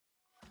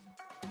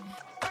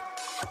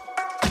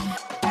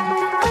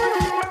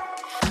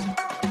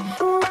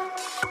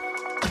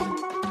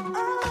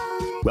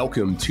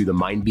Welcome to the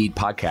Mindbeat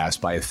podcast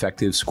by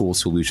Effective School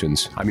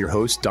Solutions. I'm your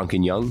host,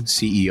 Duncan Young,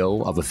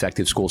 CEO of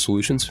Effective School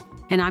Solutions.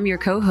 And I'm your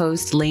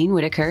co-host, Lane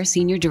Whitaker,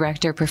 Senior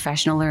Director of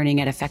Professional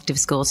Learning at Effective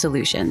School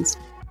Solutions.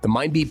 The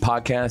Mindbeat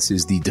podcast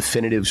is the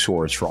definitive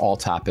source for all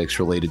topics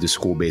related to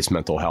school-based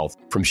mental health,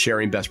 from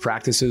sharing best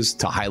practices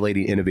to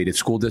highlighting innovative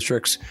school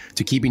districts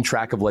to keeping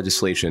track of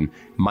legislation.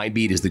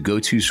 Mindbeat is the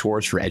go-to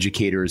source for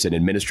educators and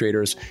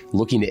administrators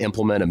looking to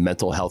implement a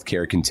mental health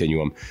care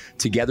continuum.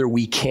 Together,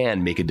 we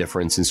can make a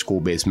difference in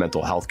school-based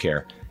mental health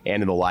care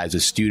and in the lives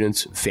of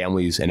students,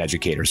 families, and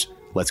educators.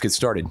 Let's get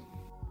started.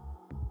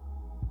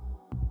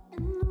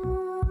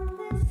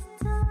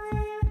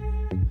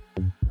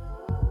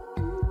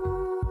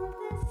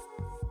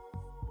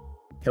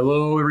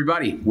 Hello,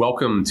 everybody.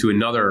 Welcome to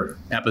another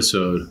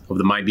episode of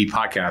the Mindbeat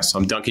podcast.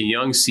 I'm Duncan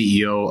Young,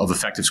 CEO of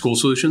Effective School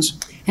Solutions.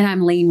 And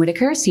I'm Lane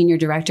Whitaker, Senior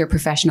Director of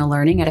Professional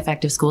Learning at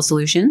Effective School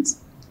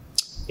Solutions.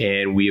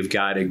 And we have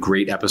got a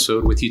great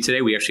episode with you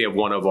today. We actually have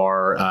one of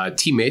our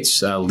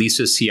teammates,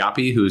 Lisa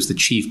Ciappi, who is the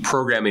Chief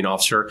Programming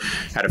Officer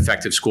at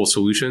Effective School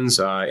Solutions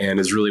and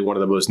is really one of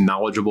the most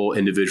knowledgeable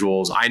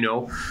individuals I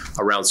know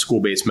around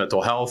school-based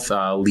mental health,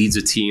 leads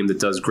a team that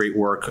does great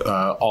work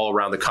all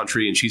around the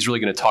country. And she's really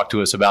going to talk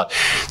to us about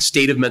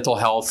state of mental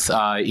health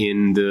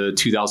in the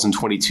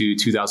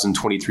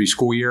 2022-2023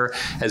 school year,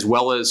 as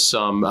well as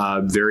some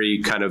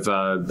very kind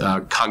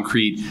of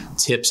concrete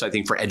tips, I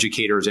think, for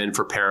educators and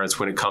for parents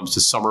when it comes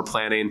to summer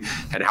planning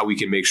and how we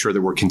can make sure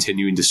that we're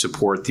continuing to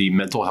support the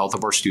mental health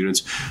of our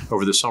students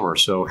over the summer.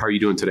 So how are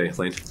you doing today,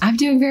 Lane? I'm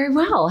doing very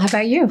well. How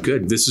about you?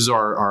 Good. This is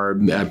our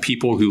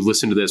people who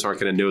listen to this aren't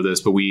going to know this,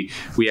 but we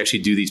actually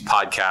do these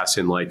podcasts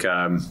in like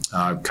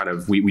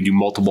we do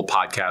multiple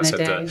podcasts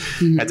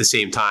at the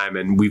same time.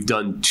 And we've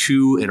done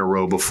 2 in a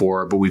row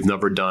before, but we've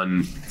never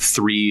done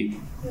 3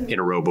 in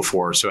a row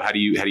before. So how do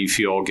you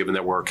feel given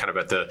that we're kind of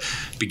at the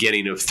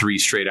beginning of 3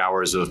 straight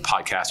hours of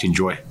podcasting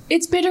joy?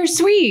 It's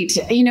bittersweet.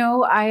 You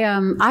know,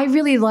 I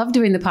really love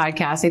doing the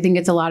podcast. I think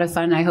it's a lot of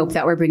fun. I hope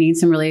that we're bringing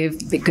some really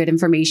good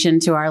information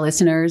to our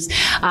listeners.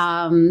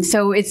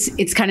 So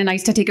it's kind of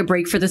nice to take a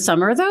break for the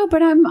summer though,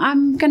 but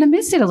I'm going to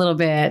miss it a little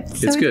bit.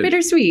 So it's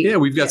bittersweet. Yeah,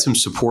 we've got some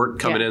support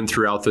coming in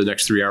throughout the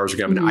next 3 hours.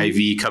 We're going to have an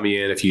IV coming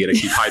in if you got to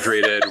keep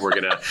hydrated. We're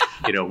going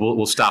to,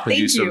 we'll stop and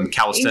do some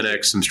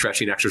calisthenics, some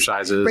stretching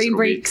exercises. Brain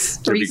breaks,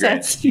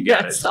 resets. You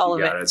got it. All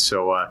of it.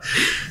 So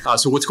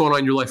what's going on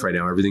in your life right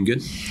now? Everything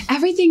good?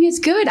 Everything is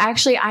good.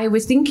 Actually, I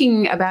was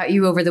thinking about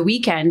you over the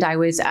weekend. I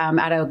was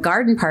at a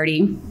garden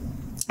party.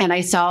 And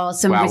I saw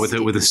some. Wow,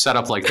 with a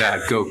setup like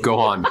that, go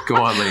on,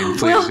 Lane,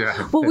 please.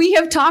 Well, we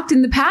have talked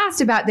in the past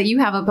about that you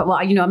have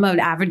I'm an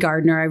avid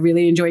gardener. I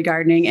really enjoy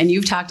gardening, and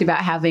you've talked about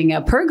having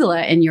a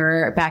pergola in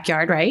your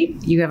backyard, right?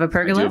 You have a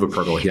pergola. I do have a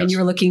pergola, yes. And you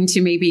were looking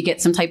to maybe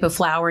get some type of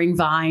flowering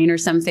vine or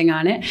something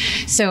on it.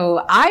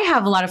 So I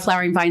have a lot of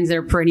flowering vines that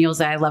are perennials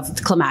that I love,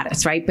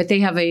 clematis, right? But they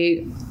have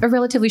a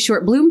relatively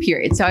short bloom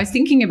period. So I was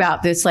thinking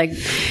about this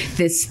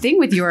thing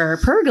with your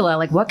pergola,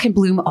 like what can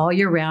bloom all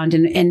year round,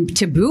 and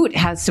to boot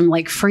has some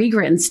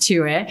fragrance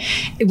to it.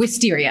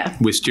 Wisteria.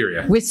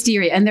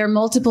 And there are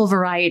multiple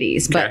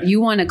varieties, but you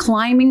want a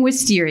climbing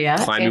wisteria.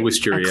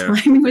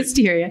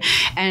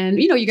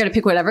 And you got to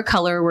pick whatever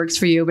color works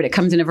for you, but it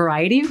comes in a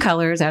variety of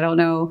colors. I don't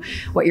know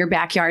what your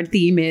backyard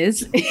theme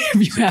is. I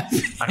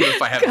don't know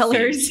if I have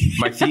colors.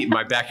 A theme.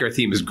 My backyard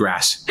theme is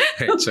grass.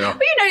 Right, so.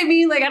 But you know what I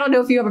mean? I don't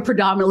know if you have a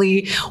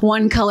predominantly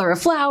one color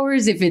of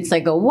flowers, if it's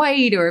like a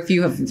white, or if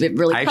you have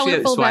really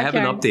colorful backyard. I have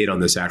an update on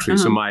this actually.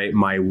 So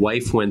my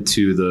wife went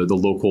to the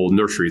local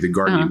nursery, the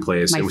gardening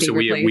place. And so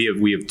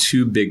we have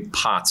 2 big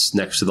pots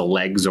next to the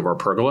legs of our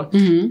pergola,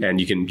 and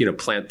you can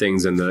plant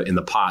things in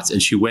the pots.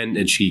 And she went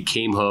and she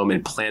came home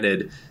and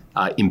planted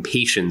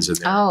impatiens in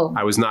there. Oh.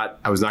 I was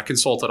not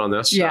consulted on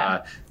this.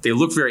 Yeah. They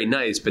look very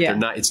nice, but they're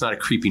not. It's not a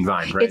creeping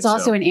vine, right? It's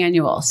also an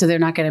annual, so they're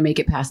not going to make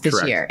it past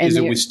this year. And is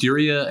a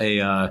wisteria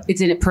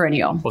it's in a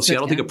perennial. Well, see, I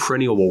don't think a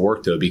perennial will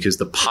work though, because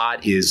the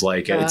pot is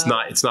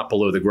it's not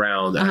below the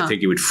ground. I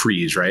think it would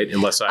freeze, right?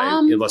 Unless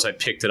I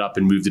picked it up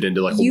and moved it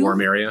into a warm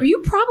area. You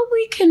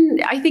probably can.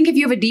 I think if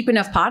you have a deep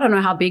enough pot, I don't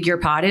know how big your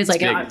pot is.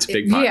 It's a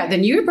big pot. Yeah,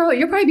 then you'll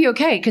probably be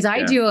okay. Because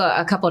I do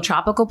a couple of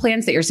tropical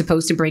plants that you're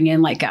supposed to bring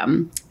in,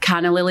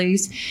 canna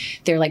lilies.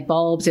 They're like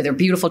bulbs. They're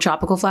beautiful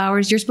tropical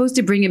flowers. You're supposed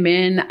to bring them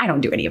in. I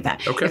don't do any of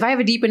that. Okay. If I have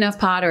a deep enough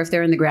pot, or if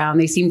they're in the ground,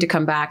 they seem to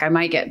come back. I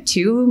might get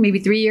 2, maybe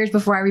 3 years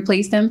before I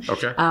replace them.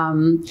 Okay.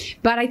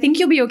 But I think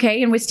you'll be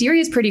okay. And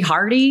wisteria is pretty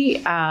hardy.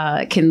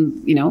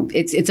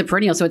 It's a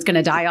perennial, so it's going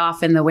to die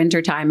off in the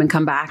winter time and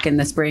come back in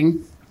the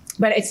spring.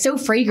 But it's so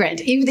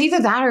fragrant.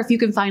 Either that, or if you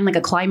can find a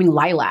climbing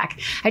lilac.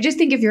 I just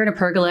think if you're in a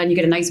pergola and you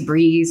get a nice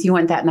breeze, you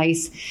want that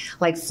nice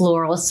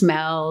floral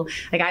smell.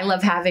 I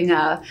love having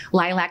a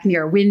lilac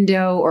near a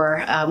window,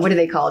 or what are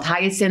they called?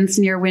 Hyacinths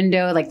near a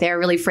window. They're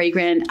really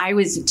fragrant. I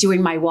was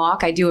doing my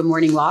walk. I do a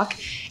morning walk,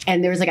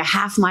 and there was a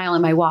half mile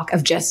on my walk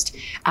of just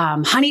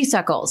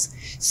honeysuckles.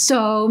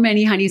 So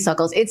many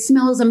honeysuckles. It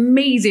smells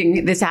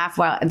amazing. This half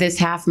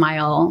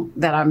mile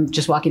that I'm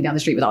just walking down the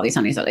street with all these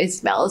honeysuckles. It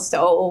smells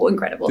so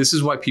incredible. This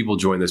is why people people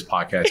join this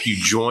podcast. You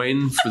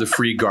join for the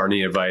free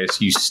gardening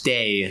advice. You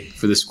stay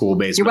for the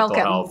school-based You're mental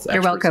welcome. health.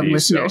 You're welcome,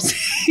 listeners.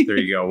 So, there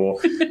you go. Well,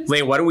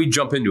 Lane, why don't we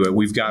jump into it?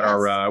 We've got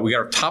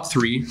our top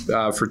three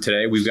for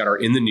today. We've got our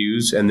in the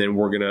news, and then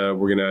we're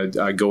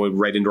gonna go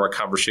right into our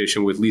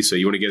conversation with Lisa.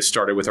 You want to get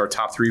started with our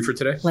top three for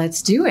today?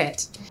 Let's do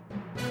it.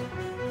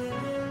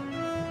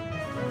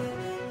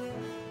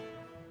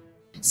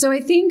 So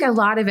I think a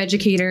lot of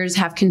educators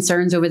have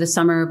concerns over the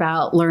summer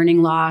about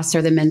learning loss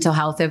or the mental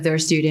health of their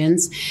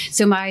students.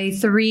 So my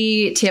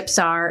 3 tips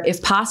are,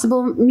 if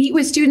possible, meet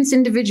with students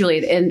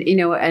individually. And,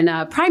 in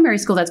a primary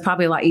school, that's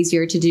probably a lot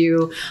easier to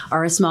do,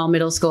 or a small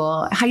middle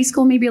school. High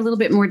school may be a little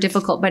bit more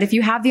difficult. But if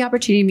you have the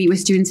opportunity to meet with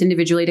students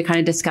individually to kind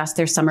of discuss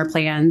their summer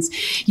plans,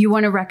 you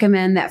want to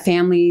recommend that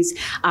families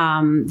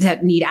that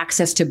need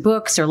access to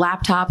books or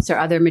laptops or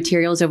other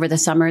materials over the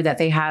summer, that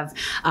they have,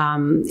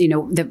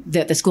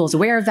 that the school is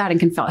aware of that and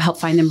can help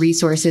find them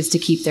resources to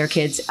keep their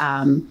kids,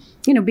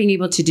 being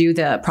able to do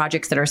the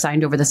projects that are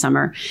assigned over the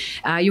summer.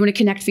 You want to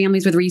connect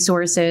families with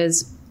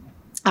resources.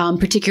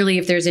 Particularly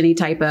if there's any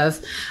type of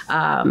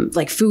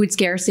like food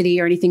scarcity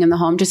or anything in the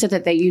home, just so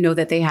that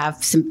they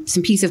have some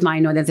peace of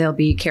mind, know that they'll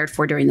be cared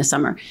for during the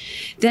summer.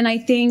 Then I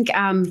think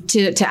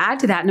to add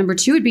to that, number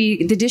 2 would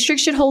be the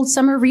district should hold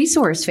summer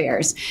resource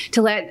fairs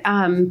to let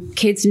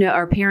kids know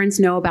or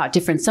parents know about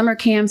different summer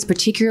camps,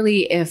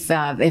 particularly if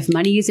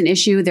money is an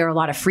issue. There are a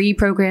lot of free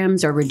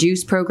programs or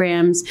reduced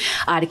programs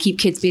to keep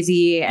kids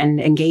busy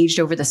and engaged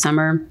over the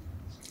summer.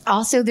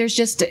 Also, there's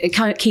just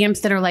camps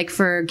that are like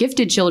for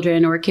gifted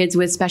children or kids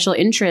with special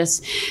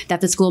interests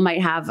that the school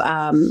might have,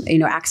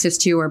 access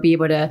to or be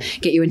able to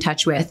get you in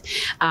touch with,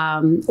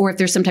 or if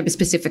there's some type of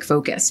specific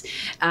focus.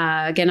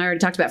 Again, I already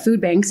talked about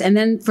food banks. And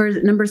then for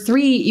number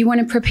 3, you want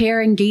to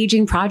prepare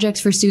engaging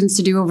projects for students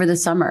to do over the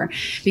summer,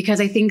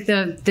 because I think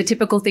the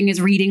typical thing is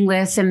reading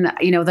lists, and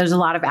there's a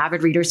lot of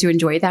avid readers who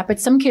enjoy that, but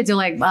some kids are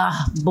like,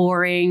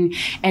 boring.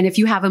 And if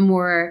you have a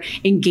more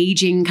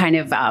engaging kind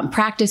of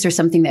practice or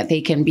something that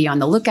they can be on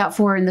the lookout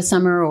for in the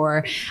summer,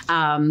 or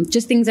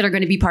just things that are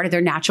going to be part of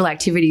their natural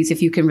activities,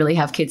 if you can really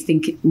have kids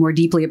think more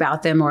deeply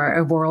about them or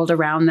a world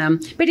around them.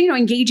 But,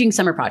 engaging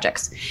summer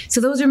projects. So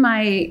those are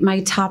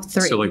my top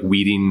 3. So like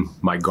weeding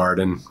my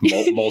garden,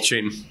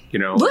 mulching,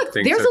 Look,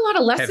 there's a lot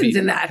of lessons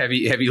in that.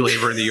 Heavy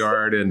labor in the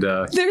yard. And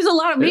there's a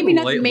lot of, maybe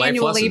not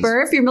manual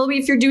labor.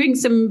 If you're doing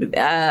some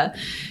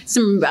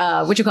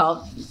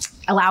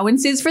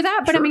allowances for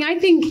that. But sure. I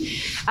think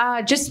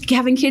just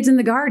having kids in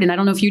the garden, I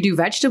don't know if you do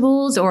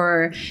vegetables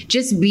or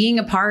just being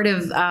a part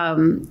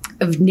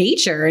of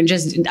nature and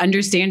just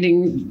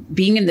understanding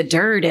being in the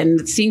dirt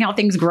and seeing how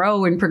things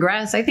grow and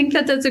progress. I think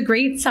that's a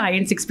great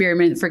science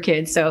experiment for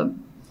kids. So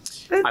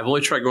I've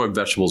only tried growing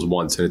vegetables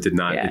once, and it did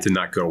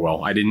not go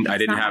well. I didn't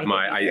have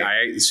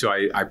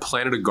I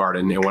planted a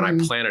garden, and when I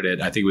planted it,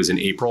 I think it was in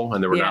April,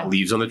 and there were not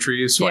leaves on the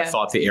trees. So I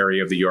thought the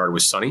area of the yard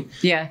was sunny.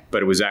 Yeah.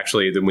 But it was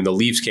actually, when the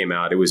leaves came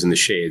out, it was in the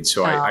shade.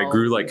 So I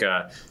grew like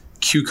a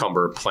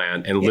cucumber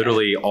plant, and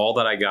literally all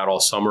that I got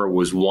all summer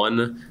was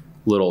one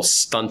little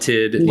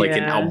stunted, like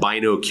an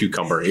albino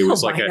cucumber. It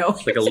was like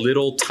a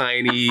little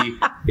tiny,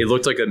 it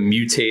looked like a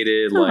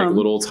mutated,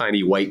 little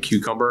tiny white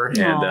cucumber.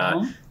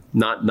 And,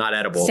 not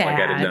edible. Sad.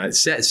 Like I did not.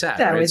 Sad.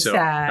 That right? was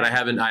sad. And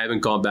I haven't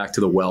gone back to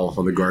the well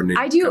on the gardening.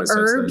 I do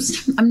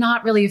herbs. I'm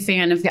not really a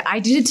fan of. I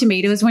did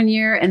tomatoes one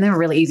year, and they were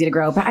really easy to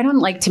grow, but I don't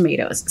like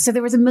tomatoes. So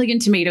there was a million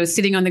tomatoes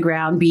sitting on the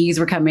ground.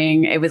 Bees were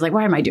coming. It was like,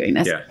 why am I doing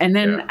this? Yeah. And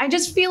then I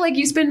just feel like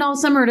you spend all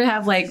summer to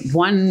have like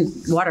one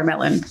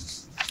watermelon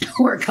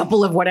or a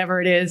couple of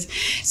whatever it is.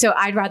 So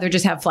I'd rather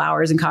just have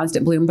flowers and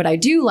constant bloom. But I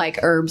do like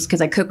herbs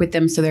because I cook with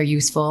them, so they're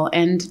useful.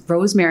 And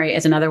rosemary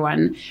is another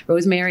one.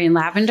 Rosemary and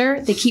lavender,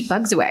 they keep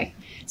bugs away.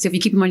 So if you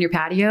keep them on your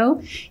patio,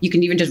 you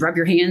can even just rub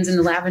your hands in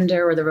the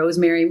lavender or the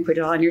rosemary and put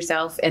it on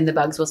yourself, and the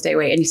bugs will stay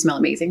away, and you smell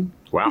amazing.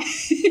 Wow.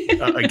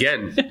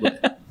 Again,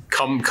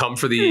 come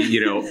for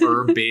the,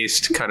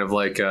 herb-based kind of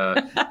like,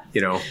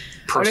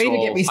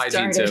 personal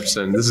hygiene tips,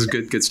 and this is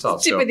good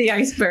stuff. Tip of the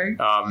iceberg.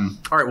 All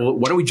right, well,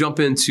 why don't we jump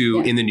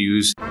into in the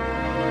news?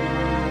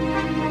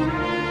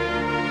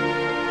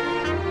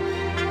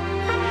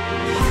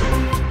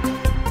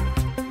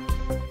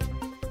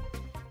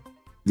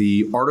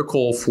 The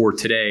article for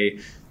today,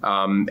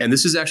 and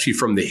this is actually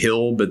from The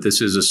Hill, but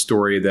this is a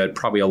story that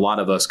probably a lot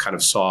of us kind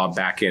of saw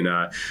back in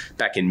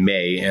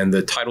May. And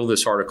the title of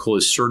this article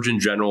is "Surgeon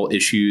General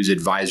Issues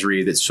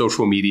Advisory That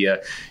Social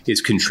Media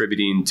is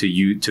Contributing to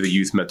the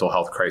Youth Mental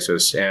Health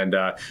Crisis." And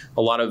a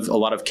lot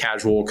of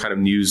casual kind of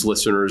news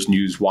listeners,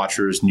 news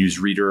watchers, news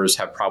readers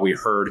have probably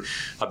heard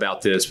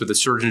about this. But the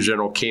Surgeon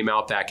General came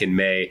out back in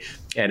May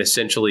and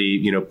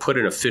essentially, put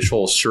an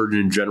official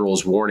Surgeon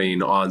General's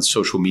warning on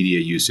social media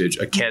usage,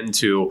 akin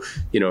to,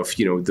 if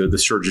the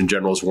Surgeon Surgeon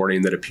General's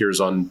warning that appears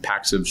on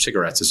packs of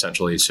cigarettes,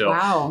 essentially. So,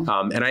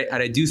 wow. And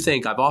I do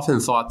think, I've often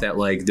thought that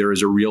like there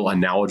is a real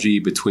analogy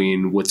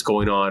between what's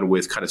going on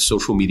with kind of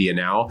social media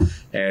now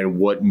and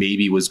what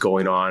maybe was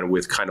going on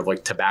with kind of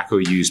like tobacco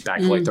use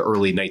back in like the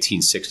early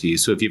 1960s.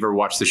 So if you've ever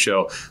watched the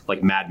show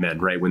like Mad Men,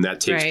 right, when that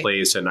takes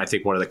place, and I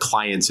think one of the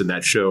clients in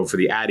that show for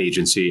the ad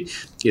agency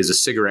is a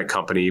cigarette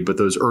company, but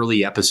those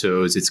early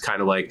episodes, it's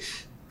kind of like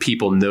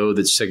people know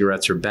that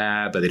cigarettes are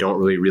bad, but they don't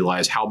really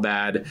realize how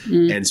bad.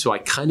 And so I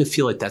kind of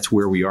feel like that's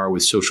where we are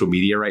with social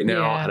media right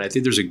now. Yeah. And I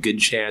think there's a good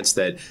chance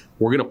that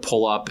we're going to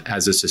pull up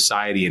as a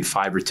society in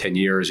 5 or 10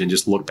 years and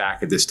just look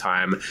back at this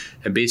time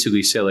and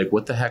basically say, like,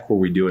 what the heck were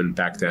we doing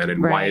back then?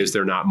 And why is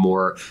there not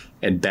more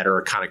and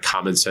better kind of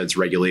common sense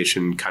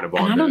regulation kind of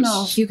on this? I don't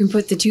know if you can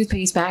put the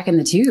toothpaste back in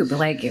the tube.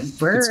 Like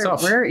we're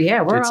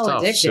all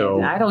addicted.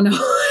 So, I don't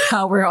know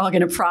how we're all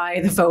going to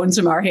pry the phones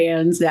from our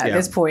hands at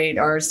this point,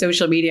 or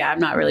social media. I'm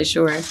not really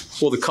sure.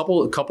 Well, a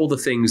couple of the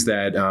things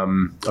that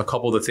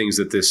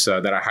this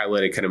that I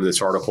highlighted kind of in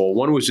this article.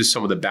 One was just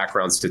some of the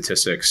background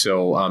statistics.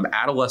 So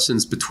adolescents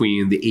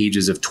between the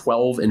ages of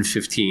 12 and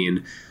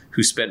 15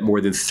 who spent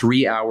more than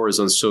 3 hours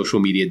on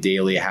social media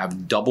daily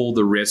have double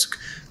the risk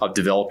of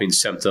developing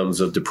symptoms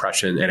of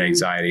depression and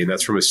anxiety. And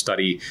that's from a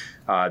study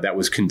that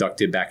was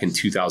conducted back in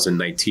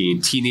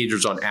 2019.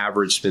 Teenagers on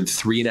average spend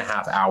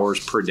 3.5 hours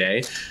per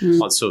day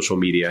on social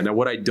media. Now,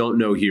 what I don't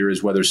know here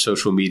is whether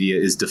social media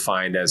is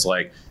defined as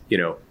like,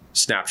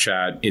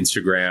 Snapchat,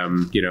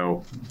 Instagram,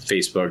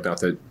 Facebook,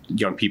 not that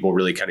young people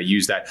really kind of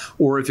use that,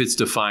 or if it's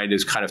defined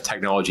as kind of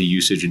technology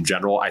usage in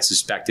general. I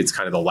suspect it's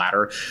kind of the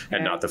latter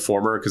and not the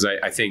former, because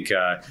I think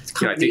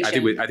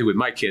with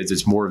my kids,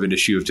 it's more of an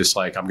issue of just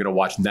like, I'm going to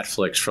watch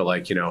Netflix for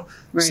like,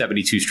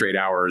 72 straight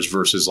hours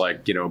versus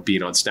like,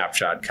 being on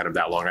Snapchat kind of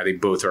that long. I think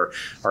both are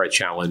a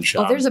challenge.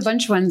 Well, there's a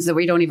bunch of ones that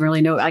we don't even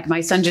really know. Like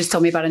my son just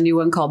told me about a new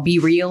one called Be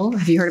Real.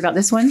 Have you heard about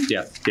this one?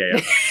 Yeah.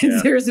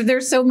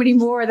 There's so many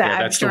more that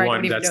that's the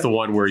one. That's the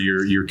one where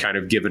you're kind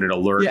of given an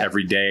alert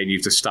every day, and you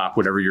have to stop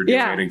whatever you're doing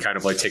and kind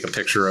of like take a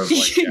picture of.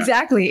 Like,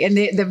 exactly. And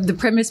the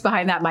premise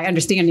behind that, my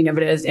understanding of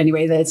it is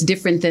anyway, that it's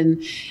different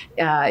than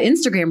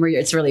Instagram, where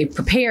it's really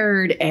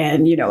prepared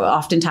and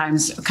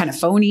oftentimes kind of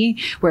phony.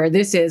 Where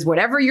this is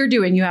whatever you're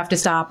doing, you have to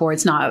stop, or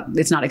it's not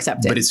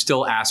accepted. But it's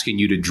still asking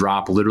you to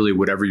drop literally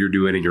whatever you're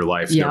doing in your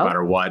life, no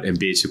matter what, and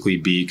basically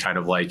be kind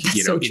of like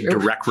in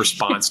direct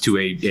response to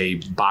a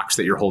box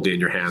that you're holding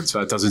in your hand. So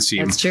that doesn't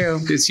seem. That's true.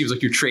 It seems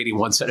like you're trading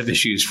one set of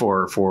issues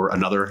for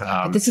another.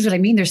 This is what I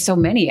mean. There's so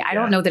many. I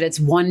don't know that it's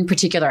one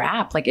particular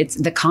app. Like it's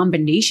the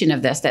combination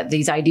of this, that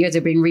these ideas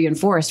are being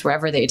reinforced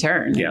wherever they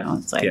turn.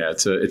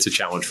 It's a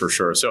challenge for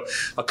sure. So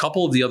a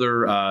couple of the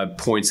other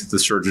points that the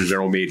Surgeon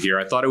General made here,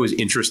 I thought it was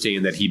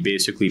interesting that he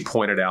basically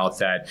pointed out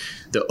that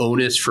the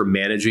onus for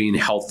managing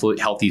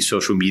healthy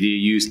social media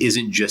use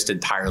isn't just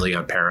entirely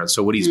on parents.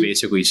 So what he's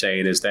basically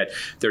saying is that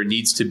there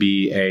needs to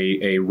be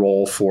a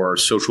role for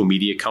social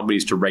media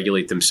companies to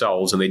regulate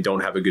themselves, and they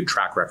don't have a good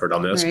track record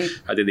on this. Right.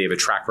 I think they have a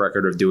track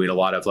record of doing a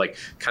lot of like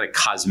kind of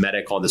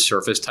cosmetic on the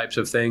surface types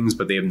of things,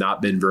 but they have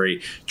not been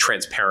very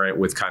transparent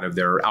with kind of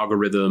their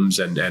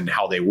algorithms and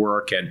how they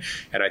work. And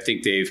I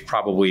think they've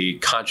probably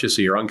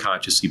consciously or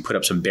unconsciously put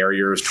up some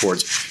barriers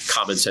towards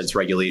common sense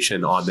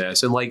regulation on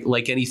this. And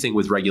like anything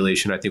with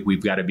regulation, I think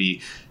we've got to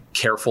be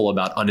careful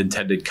about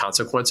unintended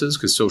consequences,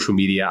 because social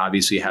media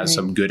obviously has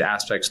some good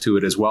aspects to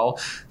it as well.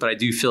 But I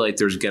do feel like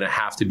there's going to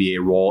have to be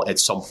a role at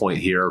some point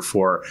here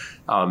for,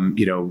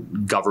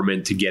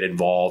 government to get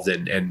involved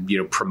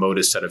and promote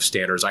a set of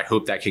standards. I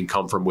hope that can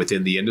come from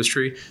within the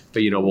industry,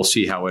 but we'll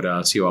see how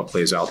it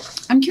plays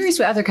out. I'm curious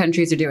what other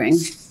countries are doing.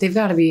 They've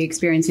got to be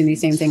experiencing these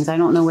same things. I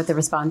don't know what the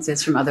response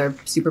is from other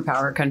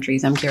superpower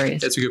countries. I'm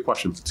curious. It's a good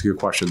question.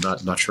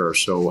 Not sure.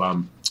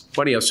 So,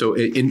 funny. So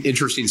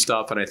interesting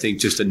stuff. And I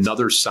think just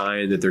another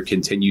sign that there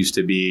continues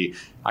to be,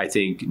 I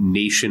think,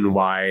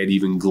 nationwide,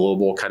 even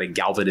global kind of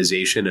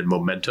galvanization and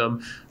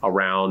momentum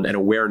around and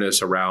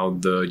awareness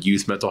around the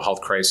youth mental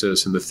health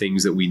crisis and the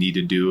things that we need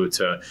to do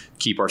to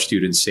keep our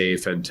students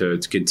safe and to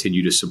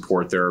continue to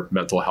support their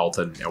mental health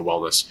and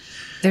wellness.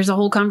 There's a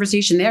whole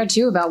conversation there,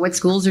 too, about what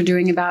schools are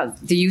doing about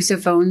the use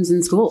of phones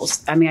in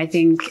schools. I mean, I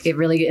think it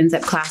really ends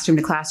up classroom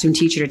to classroom,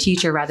 teacher to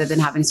teacher, rather than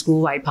having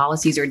school-wide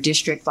policies or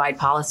district-wide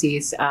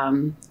policies.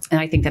 And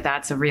I think that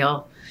that's a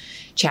real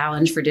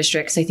challenge for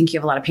districts. I think you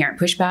have a lot of parent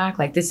pushback.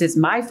 Like, this is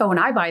my phone.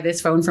 I buy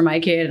this phone for my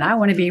kid, and I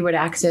want to be able to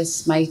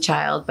access my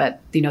child. But,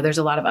 there's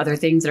a lot of other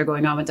things that are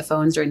going on with the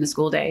phones during the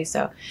school day.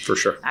 So for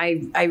sure,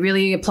 I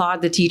really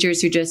applaud the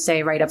teachers who just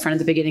say right up front at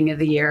the beginning of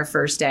the year,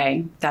 first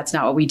day, that's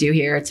not what we do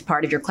here. It's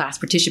part of your class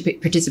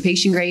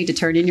participation grade to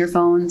turn in your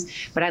phones.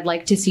 But I'd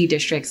like to see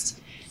districts,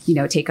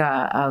 take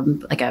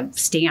a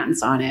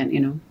stance on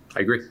it, I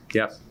agree.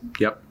 Yep.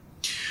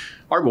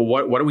 All right, well,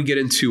 why don't we get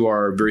into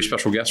our very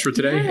special guest for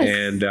today? Yes.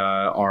 And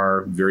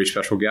our very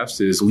special guest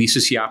is Lisa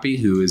Ciappi,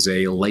 who is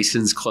a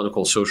licensed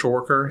clinical social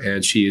worker,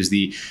 and she is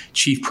the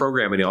Chief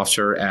Programming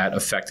Officer at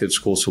Effective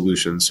School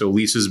Solutions. So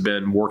Lisa's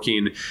been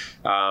working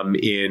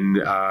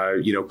in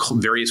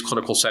various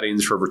clinical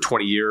settings for over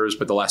 20 years,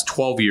 but the last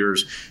 12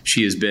 years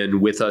she has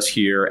been with us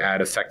here at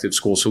Effective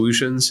School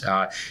Solutions,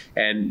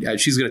 and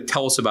she's going to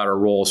tell us about her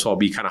role. So I'll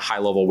be kind of high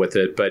level with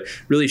it, but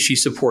really she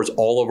supports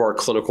all of our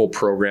clinical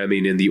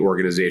programming in the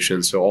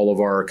organization. So all of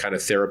our kind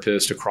of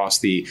therapists across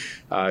the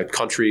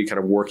country kind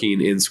of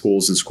working in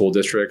schools and school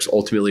districts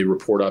ultimately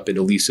report up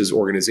into Lisa's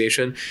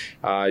organization.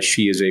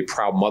 She is a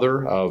proud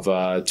mother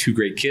of 2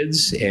 great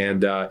kids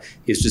and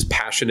is just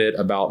passionate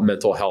about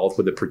mental health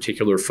with a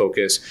particular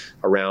focus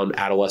around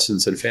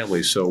adolescents and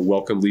families. So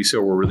welcome,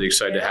 Lisa. We're really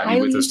excited to have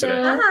you with Lisa. us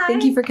today. Hi.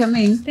 Thank you for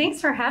coming. Thanks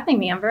for having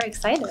me. I'm very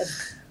excited.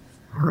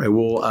 All right.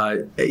 Well,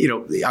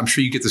 I'm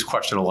sure you get this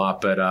question a lot,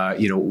 but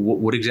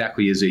what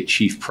exactly is a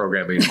Chief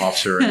Programming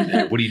Officer,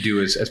 and what do you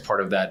do as part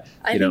of that,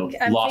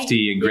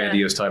 lofty and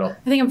grandiose title?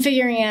 I think I'm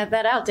figuring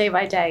that out day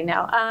by day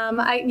now.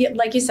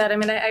 Like you said,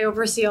 I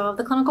oversee all of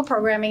the clinical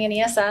programming in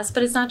ESS,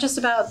 but it's not just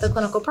about the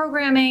clinical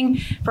programming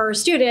for our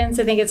students.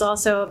 I think it's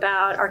also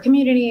about our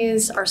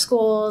communities, our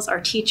schools,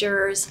 our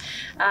teachers,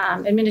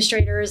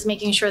 administrators,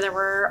 making sure that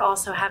we're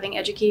also having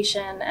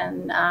education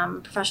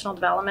and professional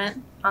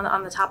development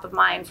on the top of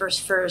mind for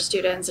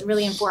students, and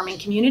really informing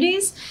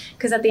communities,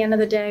 because at the end of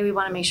the day, we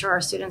want to make sure our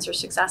students are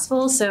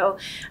successful. So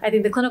I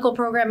think the clinical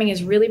programming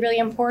is really, really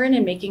important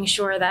in making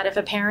sure that if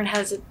a parent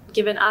has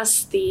given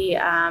us the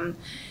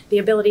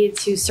ability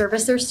to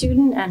service their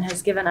student and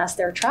has given us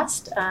their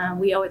trust,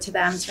 we owe it to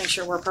them to make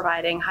sure we're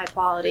providing high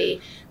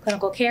quality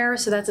clinical care.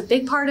 So that's a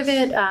big part of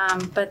it.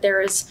 But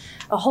there is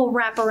a whole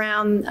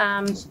wraparound,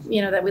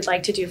 that we'd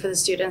like to do for the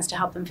students to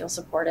help them feel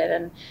supported.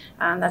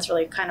 And that's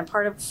really kind of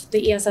part of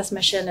the ESS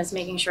mission, is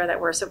making sure that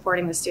we're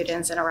supporting the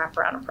students in a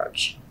wraparound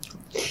approach.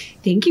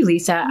 Thank you,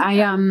 Lisa.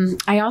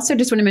 I also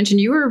just want to mention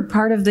you were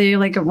part of the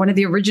one of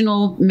the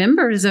original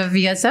members of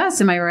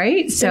ESS. Am I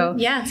right? So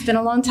yeah, it's been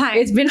a long time.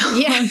 It's been a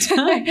long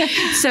time.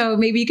 So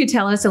maybe you could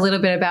tell us a little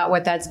bit about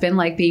what that's been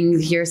like being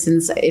here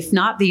since, if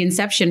not the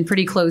inception,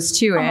 pretty close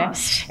to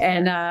Almost. it.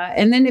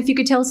 And then if you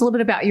could tell us a little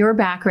bit about your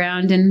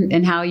background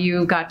and how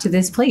you got to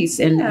this place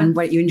and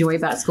what you enjoy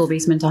about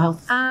school-based mental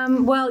health.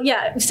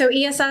 So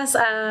ESS,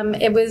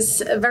 it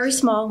was very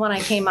small when I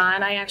came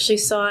on. I actually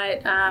saw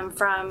it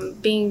from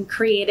being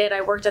created. I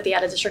worked at the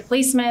out-of-district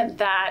placement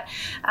that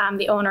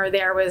the owner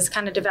there was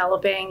kind of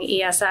developing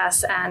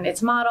ESS and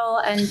its model,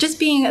 and just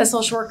being a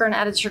social worker in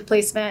out-of-district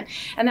placement.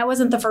 And that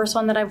wasn't the first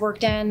one that I've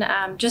worked in.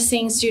 Just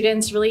seeing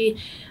students really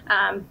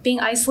being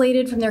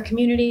isolated from their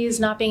communities,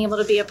 not being able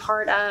to be a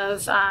part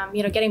of,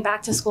 getting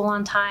back to school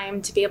on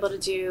time, to be able to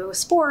do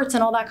sports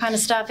and all that kind of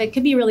stuff. It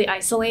could be really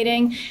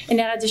isolating in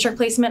out-of-district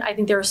placement. I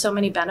think there are so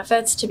many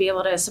benefits to be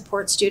able to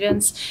support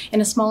students in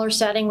a smaller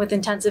setting with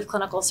intensive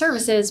clinical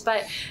services,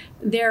 but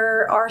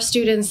there are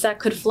students that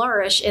could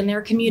flourish in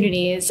their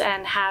communities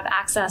and have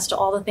access to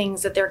all the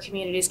things that their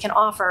communities can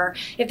offer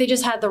if they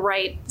just had the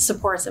right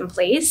supports in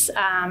place.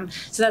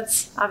 So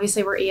that's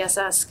obviously where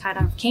ESS kind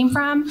of came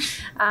from.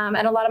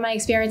 And a lot of my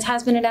experience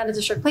has been in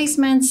out-of-district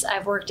placements.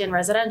 I've worked in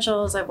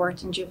residentials. I've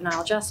worked in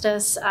juvenile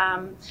justice.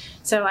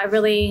 So I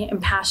really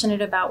am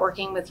passionate about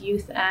working with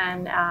youth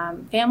and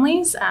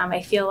families.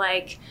 I feel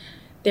like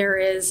there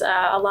is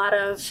a lot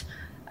of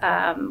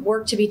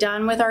work to be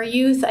done with our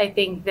youth. I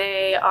think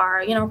they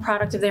are,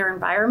 product of their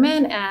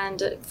environment.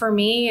 And for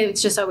me,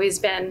 it's just always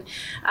been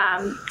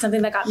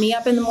something that got me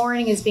up in the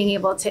morning, is being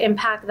able to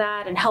impact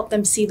that and help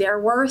them see their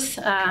worth,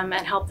 and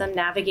help them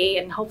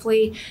navigate and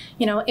hopefully,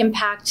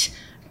 impact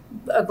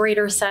a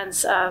greater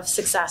sense of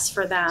success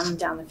for them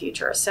down the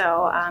future.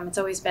 So it's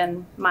always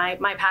been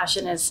my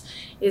passion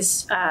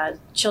is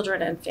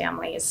children and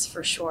families,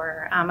 for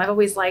sure. I've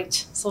always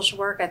liked social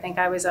work. I think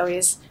I was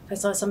always, if I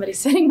saw somebody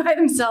sitting by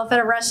themselves at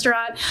a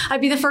restaurant, I'd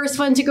be the first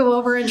one to go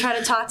over and try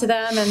to talk to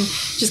them, and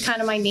just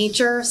kind of my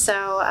nature.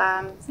 So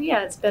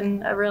it's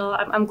been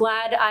I'm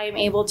glad I am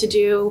able to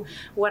do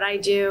what I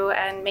do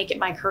and make it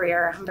my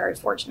career. I'm very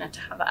fortunate to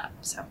have that.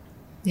 So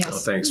yes. Well,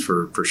 thanks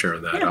for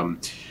sharing that. Yeah.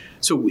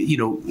 So,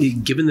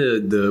 given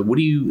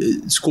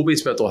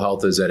school-based mental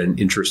health is at an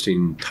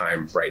interesting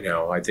time right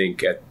now. I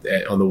think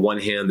on the one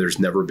hand, there's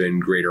never been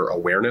greater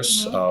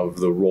awareness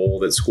of the role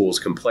that schools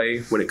can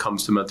play when it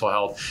comes to mental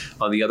health.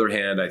 On the other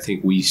hand, I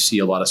think we see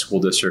a lot of school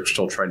districts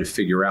still trying to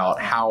figure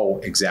out how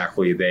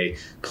exactly they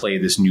play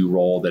this new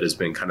role that has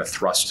been kind of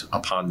thrust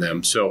upon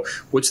them. So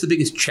what's the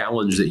biggest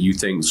challenge that you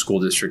think school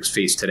districts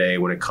face today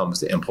when it comes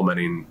to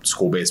implementing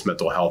school-based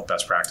mental health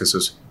best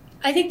practices?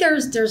 I think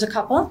there's a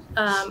couple.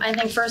 I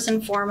think first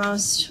and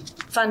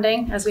foremost,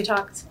 Funding, as we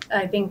talked,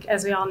 I think,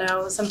 as we all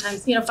know,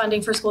 sometimes,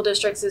 funding for school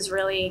districts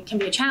can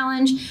be a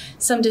challenge.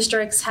 Some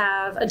districts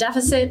have a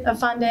deficit of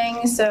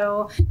funding,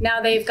 so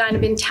now they've kind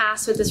of been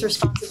tasked with this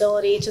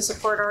responsibility to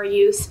support our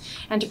youth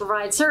and to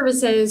provide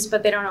services,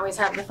 but they don't always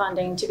have the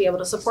funding to be able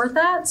to support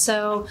that.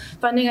 So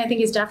funding, I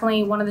think, is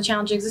definitely one of the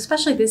challenges,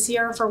 especially this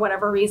year. For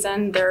whatever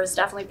reason, there's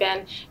definitely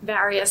been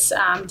various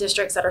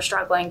districts that are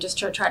struggling just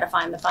to try to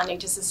find the funding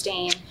to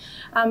sustain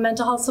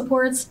mental health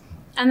supports.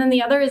 And then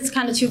the other is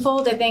kind of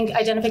twofold. I think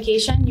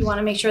identification. You want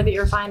to make sure that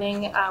you're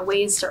finding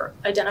ways to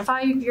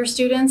identify your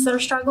students that are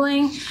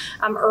struggling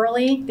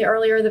early. The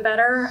earlier, the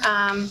better.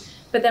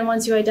 But then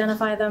once you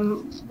identify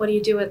them, what do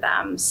you do with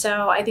them?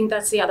 So I think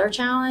that's the other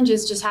challenge,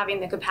 is just having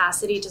the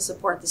capacity to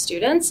support the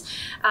students.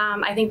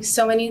 I think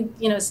so many,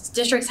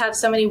 districts have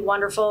so many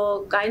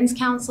wonderful guidance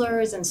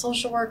counselors and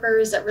social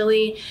workers that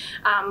really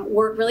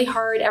work really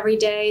hard every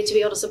day to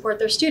be able to support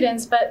their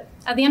students. But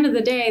at the end of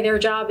the day, their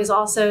job is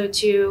also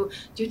to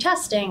do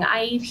testing,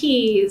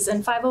 IEPs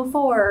and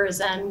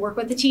 504s, and work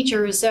with the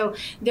teachers. So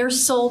their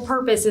sole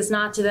purpose is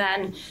not to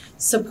then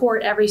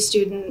support every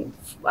student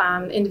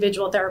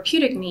individual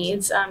therapeutic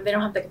needs. They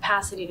don't have the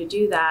capacity to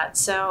do that.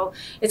 So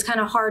it's kind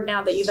of hard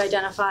now that you've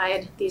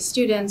identified these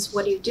students.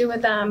 What do you do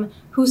with them?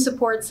 Who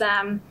supports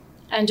them?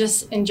 And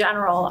just in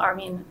general,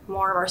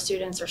 more of our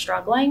students are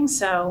struggling.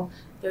 So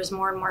there's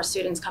more and more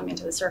students coming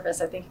to the surface,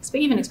 I think,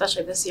 even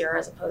especially this year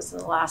as opposed to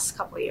the last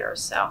couple of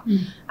years. So,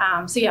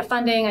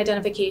 funding,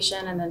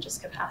 identification, and then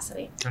just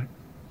capacity. Okay.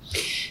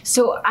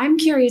 So I'm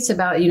curious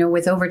about,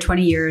 with over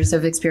 20 years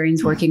of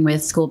experience working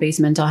with school-based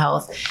mental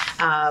health,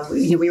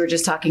 we were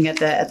just talking at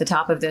the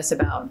top of this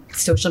about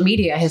social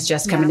media has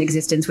just come into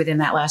existence within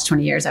that last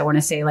 20 years. I want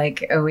to say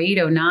like 08,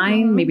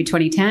 09, maybe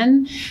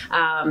 2010.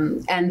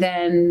 And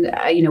then,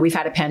 we've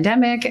had a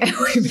pandemic.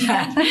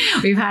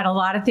 we've had a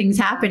lot of things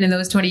happen in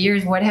those 20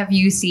 years. What have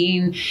you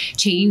seen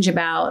change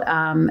about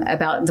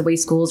the way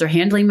schools are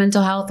handling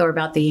mental health, or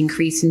about the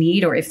increased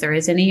need, or if there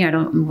is any?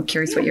 I'm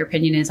curious what your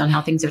opinion is on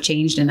how things have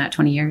changed in that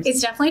 20 years.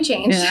 It's definitely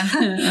changed.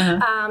 Yeah.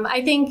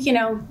 I think,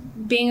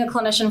 being a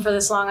clinician for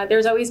this long,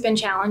 there's always been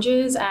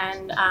challenges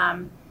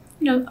and,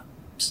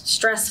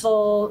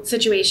 stressful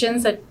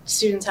situations that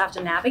students have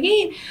to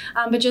navigate.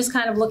 But just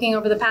kind of looking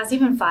over the past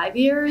even 5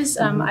 years,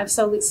 I've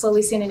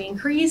slowly seen an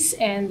increase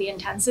in the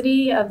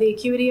intensity of the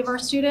acuity of our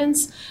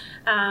students.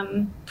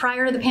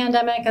 Prior to the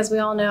pandemic, as we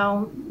all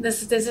know,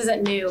 this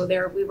isn't new.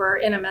 We were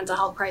in a mental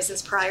health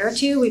crisis prior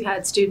to. We've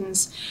had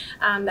students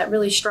that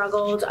really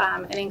struggled.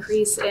 An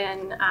increase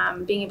in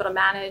being able to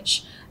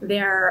manage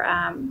their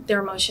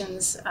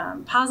emotions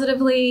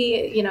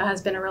positively,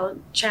 has been a real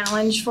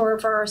challenge for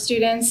our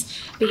students.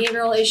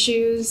 Behavioral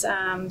issues.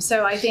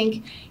 So I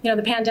think,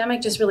 the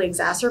pandemic just really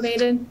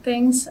exacerbated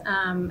things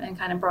and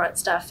kind of brought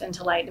stuff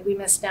into light. We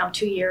missed now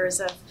 2 years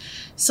of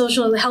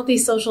healthy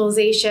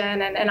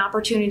socialization and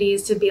opportunities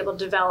to be able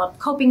to develop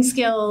coping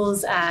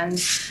skills and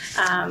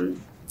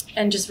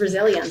just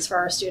resilience for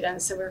our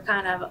students. So we're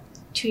kind of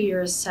 2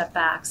 years set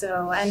back.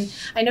 So, and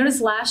I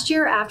noticed last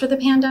year after the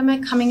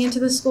pandemic coming into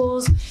the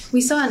schools,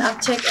 we saw an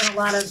uptick in a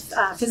lot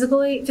of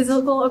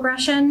physical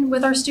aggression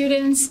with our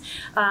students,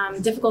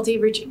 difficulty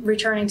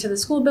returning to the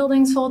school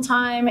buildings full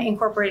time,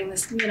 incorporating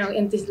this,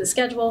 into the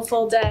schedule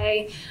full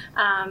day.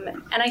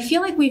 And I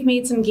feel like we've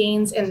made some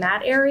gains in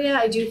that area.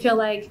 I do feel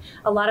like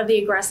a lot of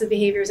the aggressive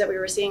behaviors that we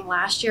were seeing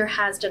last year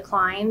has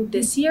declined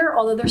this year,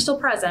 although they're still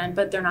present,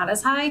 but they're not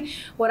as high.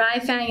 What I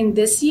find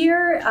this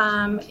year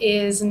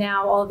is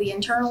now all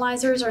the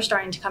internalizers are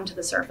starting to come to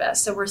the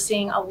surface. So we're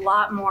seeing a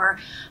lot more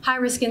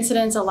high-risk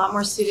incidents, a lot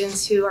more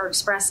students who are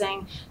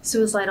expressing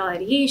suicidal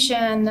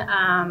ideation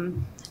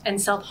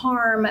and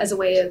self-harm as a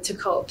way to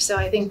cope. So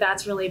I think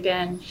that's really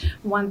been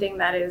one thing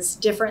that is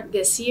different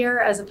this year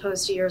as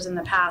opposed to years in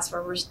the past,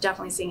 where we're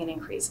definitely seeing an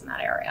increase in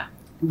that area.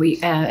 We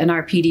in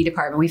our PD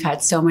department, we've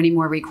had so many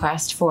more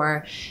requests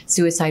for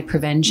suicide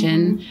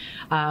prevention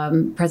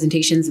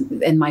presentations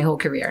in my whole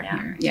career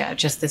here. Yeah,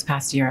 just this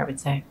past year, I would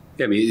say.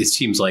 Yeah, I mean, it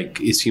seems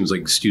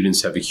like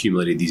students have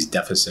accumulated these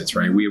deficits,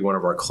 right? We had one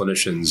of our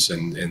clinicians,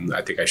 and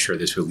I think I shared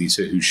this with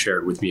Lisa, who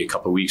shared with me a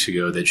couple of weeks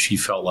ago that she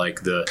felt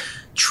like the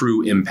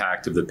true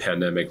impact of the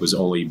pandemic was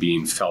only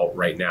being felt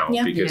right now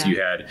because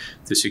you had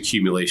this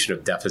accumulation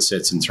of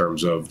deficits in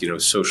terms of,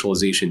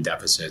 socialization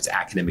deficits,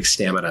 academic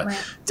stamina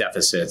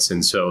deficits.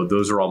 And so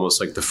those are almost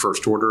like the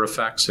first order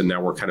effects. And now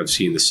we're kind of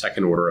seeing the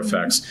second order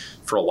effects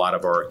for a lot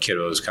of our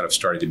kiddos kind of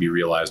starting to be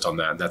realized on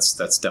that. And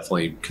that's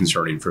definitely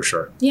concerning for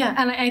sure. Yeah.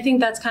 And I think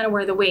that's kind of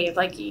where the wave,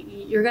 like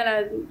you're going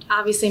to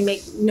obviously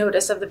make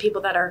notice of the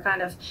people that are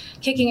kind of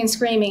kicking and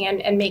screaming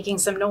and making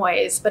some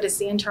noise, but it's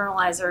the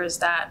internalizers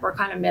that were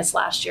kind of missed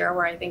last year,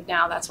 where I think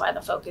now that's why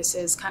the focus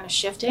is kind of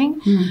shifting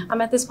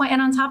at this point.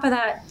 And on top of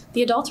that,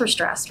 the adults are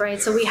stressed,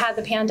 right? So we had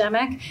the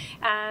pandemic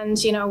and,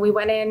 we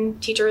went in,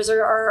 teachers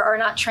are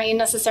not trained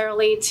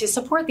necessarily to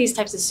support these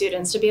types of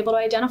students, to be able to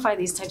identify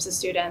these types of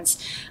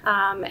students.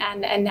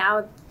 And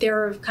now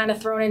they're kind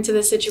of thrown into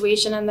this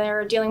situation and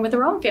they're dealing with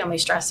their own family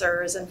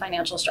stressors and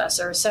financial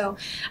stressors. So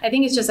I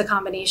think it's just a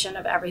combination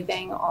of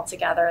everything all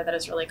together that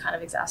has really kind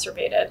of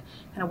exacerbated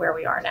kind of where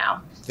we are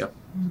now. Yep.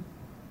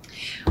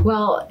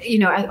 Well,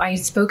 I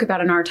spoke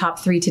about in our top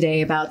 3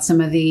 today about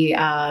some of the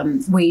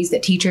ways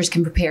that teachers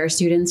can prepare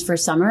students for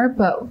summer,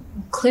 but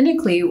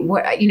clinically,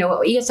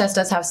 ESS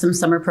does have some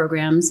summer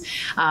programs.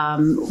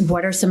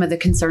 What are some of the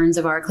concerns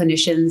of our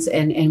clinicians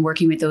in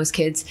working with those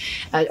kids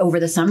over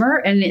the summer,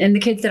 and the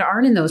kids that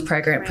aren't in those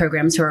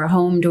programs who are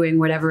home doing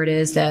whatever it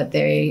is that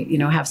they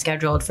have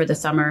scheduled for the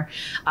summer?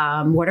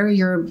 What are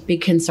your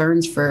big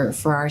concerns for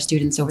our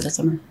students over the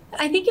summer?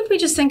 I think if we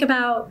just think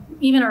about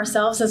even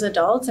ourselves as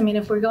adults, I mean,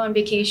 if we go on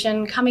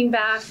vacation, coming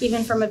back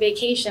even from a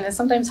vacation is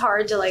sometimes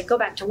hard to go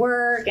back to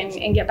work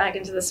and get back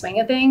into the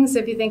swing of things.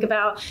 If you think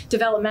about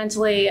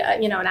developmentally,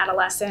 an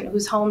adolescent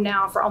who's home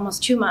now for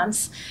almost 2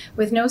 months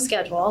with no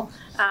schedule,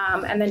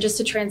 and then just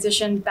to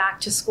transition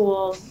back to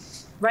school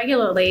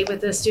regularly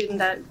with a student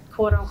that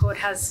quote unquote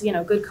has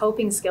good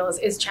coping skills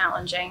is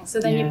challenging. So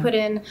then you put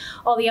in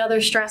all the other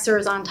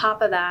stressors on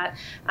top of that,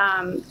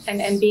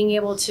 and being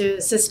able to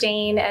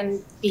sustain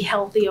and be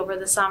healthy over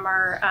the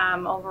summer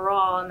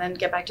overall, and then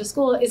get back to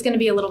school is going to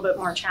be a little bit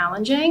more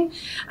challenging.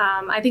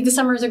 I think the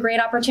summer is a great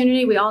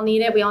opportunity. We all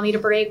need it. We all need a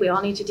break. We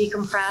all need to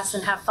decompress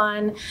and have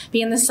fun,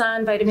 be in the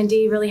sun, vitamin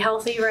D, really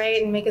healthy,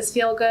 right, and make us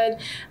feel good.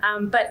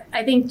 But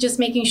I think just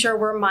making sure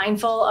we're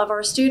mindful of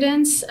our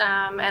students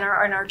and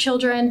our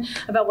children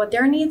about what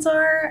their needs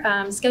are.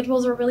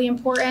 Schedules are really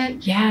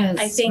important. Yes,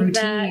 I think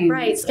routines.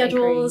 that,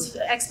 schedules,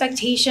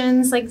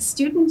 expectations,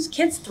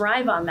 kids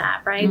thrive on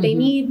that, right? Mm-hmm. They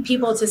need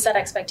people to set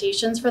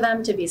expectations for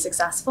them to be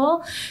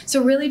successful.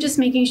 So really just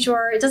making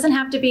sure it doesn't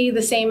have to be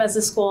the same as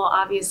the school,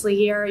 obviously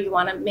here. You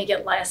want to make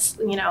it less,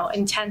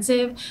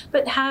 intensive,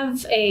 but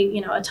have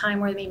a time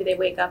where maybe they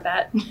wake up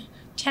at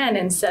 10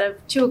 instead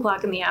of 2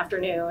 o'clock in the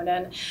afternoon,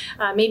 and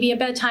maybe a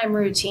bedtime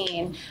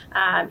routine.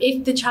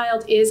 If the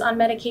child is on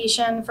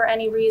medication for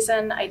any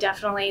reason,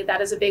 that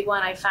is a big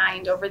one I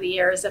find over the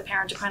years that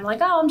parents are kind of like,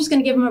 oh, I'm just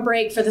going to give them a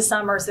break for the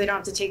summer so they don't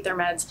have to take their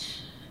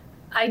meds.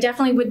 I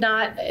definitely would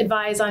not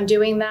advise on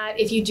doing that.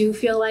 If you do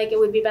feel like it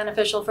would be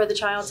beneficial for the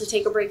child to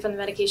take a break from the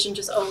medication,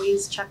 just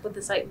always check with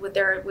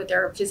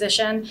their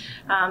physician.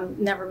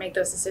 Never make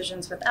those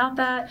decisions without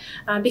that,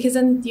 because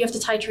then you have to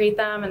titrate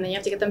them, and then you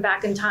have to get them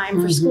back in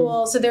time for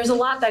school. So there's a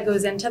lot that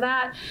goes into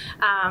that.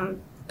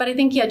 But I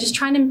think, just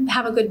trying to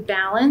have a good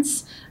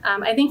balance.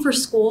 I think for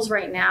schools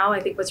right now,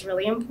 I think what's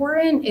really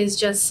important is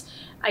just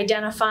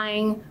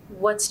identifying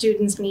what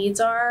students' needs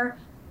are,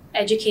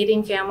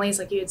 educating families,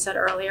 like you had said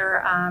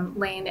earlier,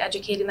 Lane,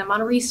 educating them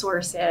on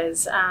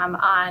resources,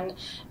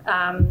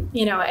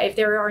 if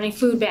there are any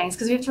food banks,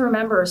 because we have to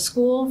remember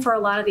school for a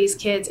lot of these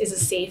kids is a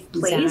safe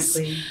place.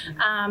 Exactly.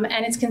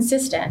 And it's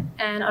consistent.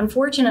 And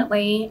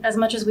unfortunately, as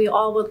much as we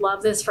all would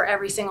love this for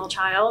every single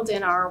child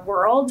in our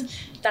world,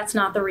 that's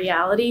not the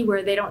reality,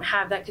 where they don't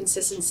have that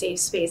consistent safe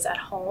space at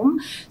home.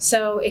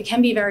 So it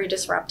can be very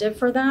disruptive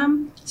for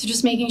them. So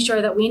just making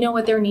sure that we know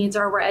what their needs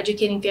are, we're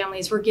educating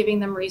families, we're giving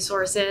them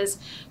resources,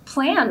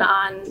 plan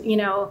on,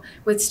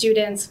 with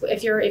students,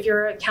 if you're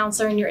a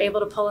counselor and you're able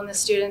to pull in the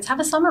students,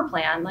 have a summer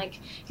plan.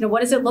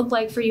 What does it look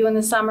like for you in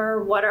the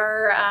summer? What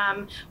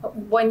are,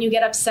 when you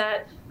get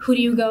upset, who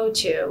do you go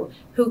to?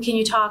 Who can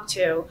you talk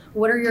to?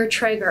 What are your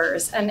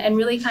triggers? And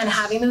really kind of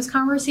having those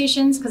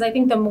conversations, because I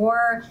think the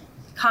more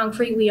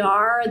concrete we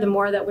are, the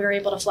more that we're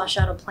able to flesh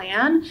out a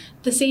plan,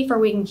 the safer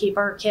we can keep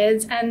our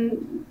kids,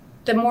 and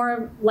the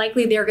more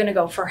likely they're going to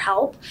go for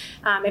help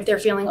if they're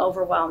feeling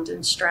overwhelmed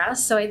and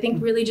stressed. So I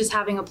think really just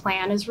having a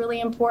plan is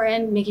really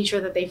important, making sure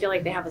that they feel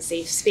like they have a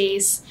safe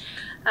space.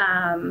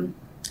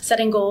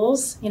 Setting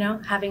goals,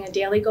 having a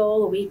daily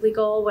goal, a weekly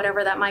goal,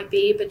 whatever that might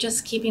be, but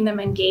just keeping them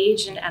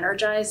engaged and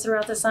energized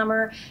throughout the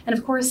summer. And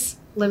of course,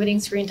 limiting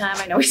screen time.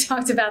 I know we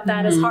talked about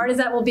that, as hard as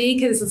that will be,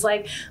 because it's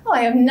like, oh,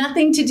 I have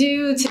nothing to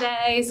do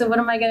today, so what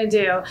am I going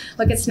to do?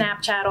 Look at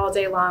Snapchat all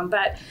day long.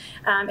 But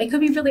it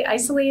could be really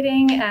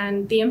isolating,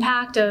 and the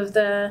impact of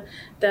the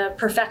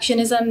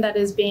perfectionism that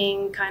is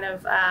being kind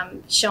of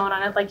shown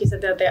on it, like you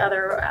said, the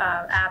other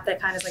app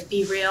that kind of like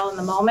Be Real in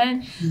the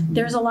moment.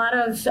 There's a lot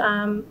of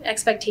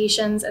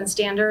expectations and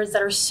standards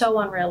that are so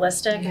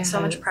unrealistic and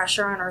so much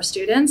pressure on our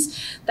students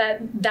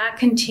that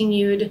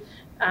continued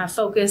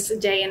focus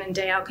day in and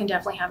day out can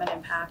definitely have an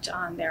impact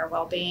on their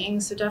well-being.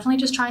 So definitely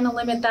just trying to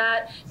limit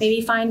that, maybe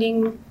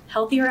finding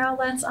healthier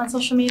outlets on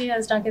social media.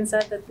 As Duncan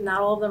said, that not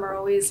all of them are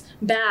always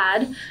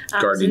bad.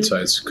 Gardening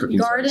sites, cooking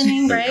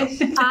gardening, sites.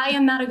 Right? I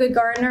am not a good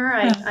gardener.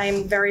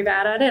 I'm very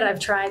bad at it. I've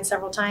tried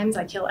several times.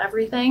 I kill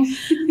everything.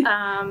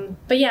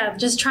 But yeah,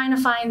 just trying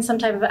to find some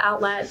type of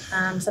outlet,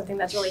 something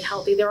that's really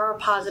healthy. There are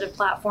positive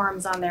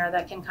platforms on there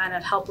that can kind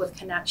of help with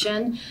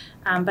connection,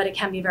 but it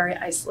can be very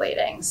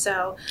isolating.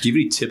 So, do you have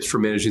any tips for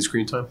managing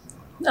screen time?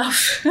 Oh,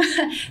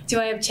 do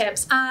I have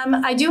tips?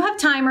 I do have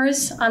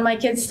timers on my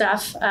kids'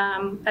 stuff.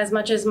 As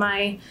much as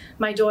my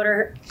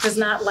daughter does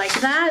not like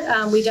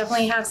that, we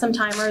definitely have some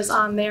timers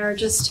on there.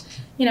 Just,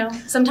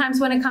 sometimes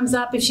when it comes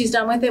up, if she's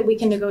done with it, we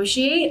can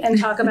negotiate and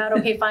talk about,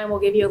 okay, fine, we'll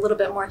give you a little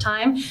bit more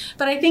time.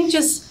 But I think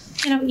just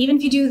even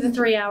if you do the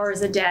 3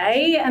 hours a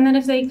day, and then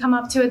if they come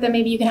up to it, then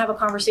maybe you can have a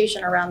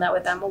conversation around that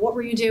with them. Well, what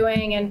were you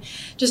doing? And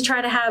just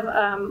try to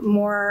have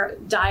more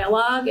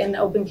dialogue and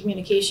open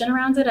communication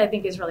around it, I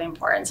think is really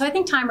important. So I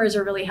think timers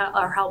are really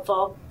are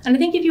helpful. And I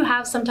think if you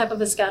have some type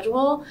of a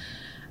schedule,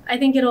 I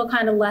think it'll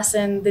kind of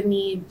lessen the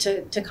need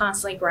to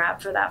constantly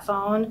grab for that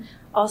phone.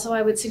 Also,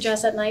 I would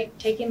suggest at night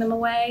taking them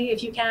away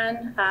if you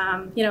can.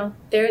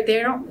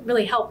 They don't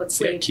really help with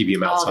sleep. Yeah,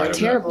 keeping them outside. They're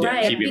terrible,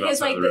 right? Keep them Because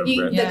outside like of the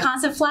room, the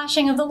constant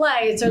flashing of the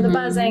lights or the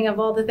buzzing of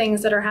all the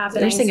things that are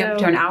happening. They're staying up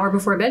to an hour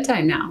before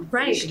bedtime now.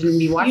 Right. You shouldn't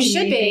be watching You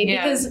should be, anything.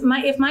 because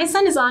if my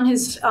son is on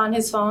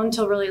his phone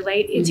till really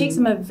late, it takes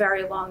him a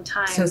very long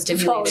time So to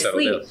fall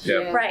stimulated.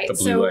 asleep. Right. The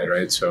blue light,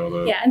 right?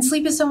 So and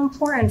sleep is so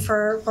important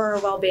for our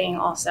well-being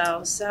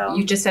also. So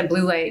You just said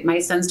blue light. My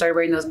son started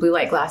wearing those blue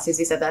light glasses.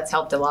 He said that's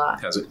helped a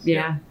lot. has it?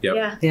 Yeah. Yep.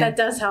 yeah, that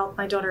does help.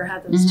 My daughter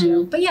had those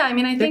too. But yeah, I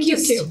mean, I think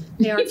cute too.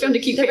 They are. You found a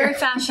cute They're pair. very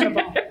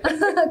fashionable.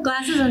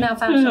 Glasses are now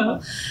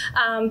fashionable.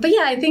 But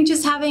yeah, I think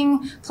just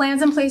having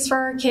plans in place for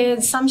our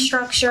kids, some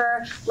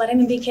structure, letting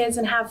them be kids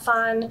and have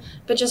fun,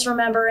 but just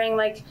remembering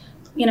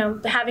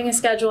having a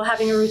schedule,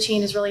 having a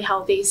routine is really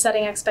healthy.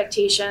 Setting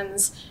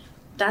expectations,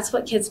 that's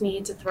what kids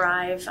need to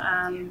thrive.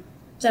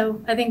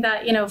 So I think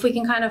that, if we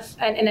can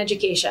and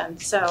education.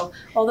 So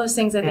all those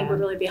things I think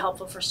would really be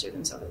helpful for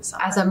students over the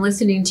summer. As I'm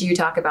listening to you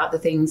talk about the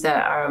things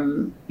that,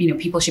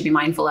 people should be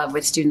mindful of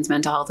with students'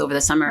 mental health over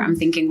the summer, I'm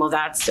thinking, well,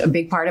 that's a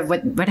big part of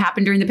what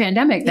happened during the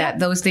pandemic, that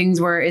those things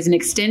is an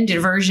extended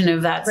version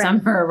of that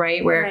summer,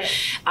 right? Where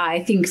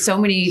I think so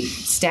many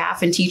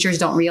staff and teachers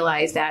don't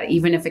realize that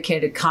even if a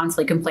kid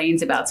constantly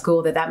complains about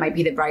school, that might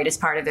be the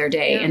brightest part of their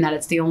day and that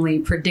it's the only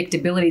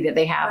predictability that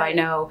they have. I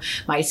know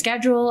my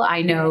schedule.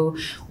 I know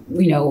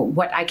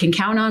what I can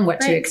count on,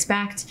 what to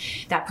expect.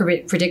 That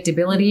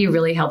predictability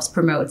really helps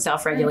promote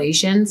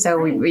self-regulation.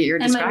 So you're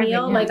describing.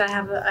 And my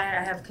meal, I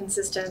have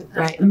consistent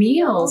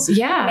meals.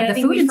 Yeah, I the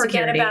think food we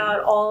forget insecurity.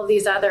 about all of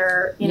these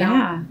other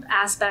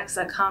aspects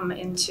that come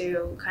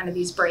into kind of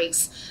these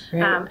breaks.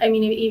 Right.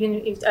 Even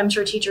if, I'm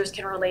sure teachers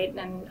can relate,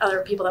 and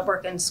other people that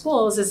work in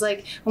schools, is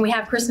like when we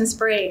have Christmas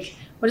break,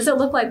 what does it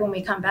look like when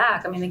we come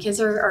back? I mean, the kids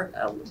are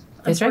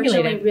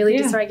unfortunately really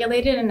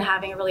dysregulated and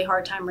having a really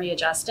hard time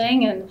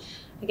readjusting. And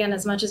again,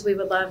 as much as we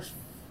would love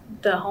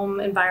the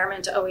home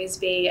environment to always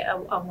be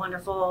a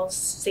wonderful,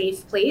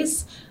 safe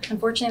place,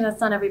 unfortunately,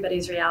 that's not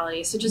everybody's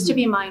reality. So just to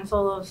be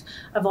mindful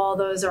of all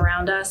those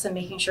around us and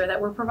making sure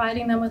that we're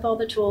providing them with all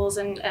the tools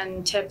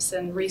and tips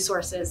and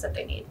resources that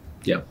they need.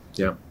 Yeah.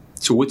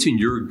 So what's in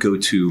your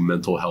go-to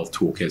mental health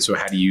toolkit? So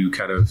how do you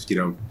kind of,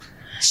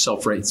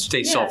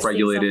 stay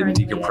self-regulated and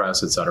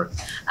decompress, et cetera?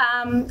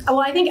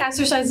 Well, I think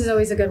exercise is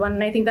always a good one.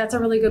 And I think that's a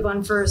really good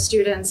one for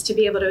students to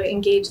be able to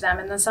engage them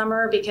in the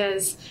summer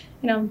because,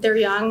 they're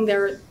young,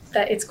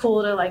 it's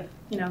cool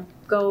to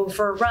go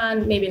for a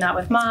run, maybe not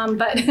with mom,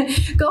 but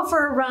go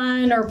for a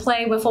run or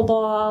play wiffle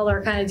ball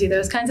or kind of do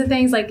those kinds of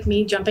things, like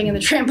me jumping in the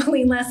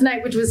trampoline last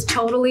night, which was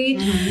totally,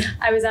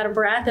 I was out of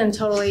breath and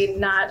totally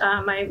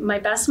not my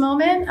best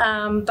moment.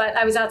 But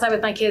I was outside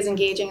with my kids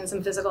engaging in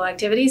some physical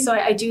activity. So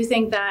I do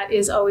think that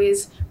is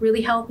always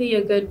really healthy,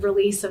 a good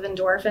release of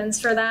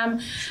endorphins for them.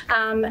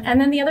 And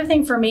then the other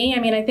thing for me,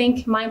 I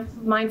think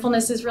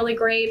mindfulness is really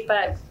great,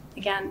 but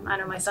again, I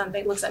know my son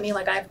looks at me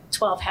like I have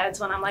 12 heads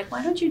when I'm like,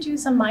 why don't you do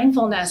some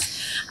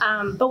mindfulness?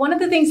 But one of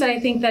the things that I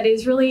think that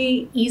is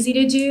really easy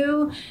to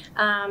do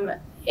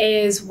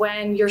is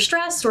when you're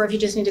stressed or if you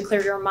just need to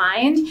clear your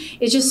mind,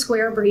 is just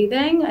square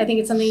breathing. I think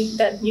it's something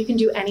that you can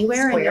do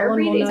anywhere. Square and no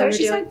breathing? one will know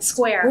you're doing.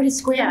 Square. What is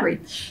square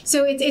breathing?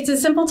 So it's a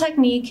simple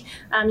technique.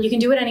 You can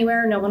do it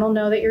anywhere. No one will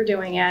know that you're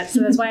doing it. So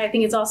that's why I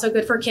think it's also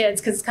good for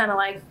kids because it's kind of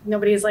like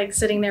nobody's like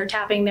sitting there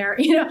tapping their,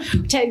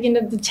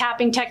 the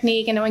tapping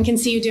technique and no one can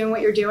see you doing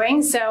what you're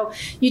doing. So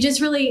you just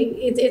really,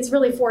 it's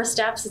really 4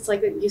 steps. It's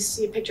like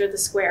you picture the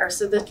square.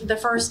 So the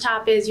first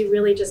stop is you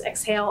really just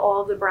exhale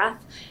all of the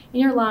breath in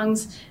your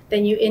lungs,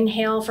 then you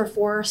inhale for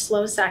 4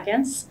 slow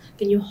seconds,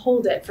 then you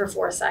hold it for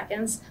 4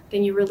 seconds,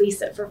 then you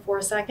release it for 4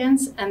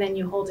 seconds, and then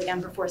you hold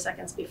again for 4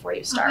 seconds before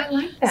you start. I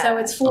like that. So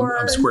it's 4.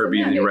 I'm square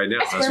breathing right now.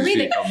 Square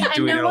breathing. I'm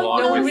doing it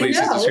along with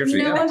Lisa's description.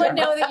 No one would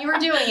know that you were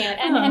doing it.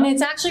 And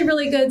it's actually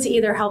really good to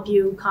either help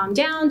you calm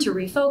down, to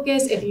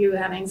refocus if you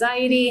have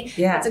anxiety.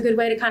 Yeah. It's a good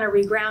way to kind of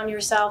reground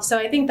yourself. So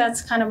I think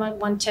that's kind of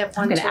one tip,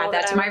 I'm going to add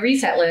that to my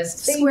reset list.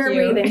 Square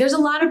breathing. There's a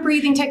lot of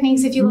breathing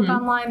techniques. If you look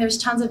online, there's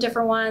tons of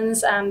different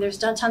ones. There's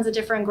tons of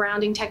different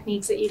grounding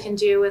techniques that you can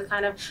do with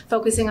kind of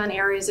focusing on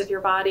areas of your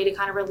body to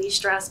kind of release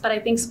stress. But I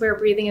think square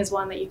breathing is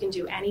one that you can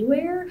do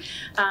anywhere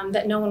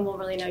that no one will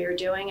really know you're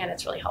doing, and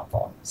it's really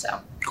helpful.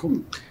 So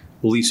cool.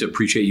 Well, Lisa,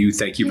 appreciate you.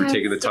 Thank you for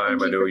taking the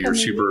time. I know you're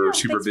super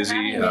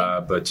busy,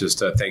 but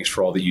just thanks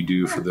for all that you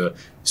do for the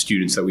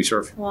students that we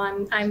serve.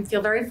 Well, I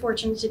feel very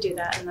fortunate to do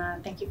that,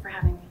 and thank you for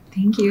having me.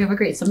 Thank you. Have a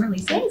great summer,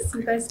 Lisa. Thanks.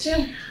 You guys too.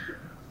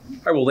 All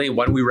right, well, Lane,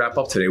 why don't we wrap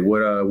up today?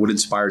 What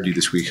inspired you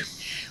this week?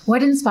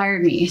 What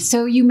inspired me?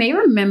 So you may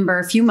remember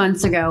a few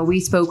months ago, we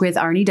spoke with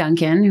Arnie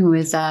Duncan, who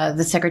is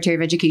the Secretary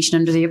of Education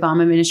under the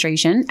Obama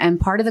administration. And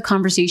part of the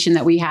conversation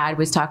that we had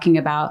was talking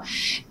about,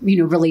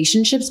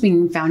 relationships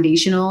being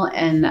foundational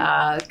in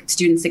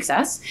student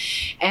success.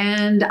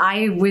 And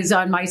I was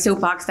on my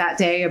soapbox that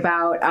day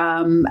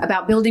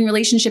about building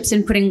relationships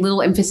and putting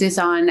little emphasis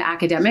on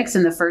academics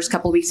in the first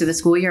couple of weeks of the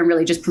school year and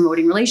really just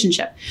promoting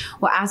relationship.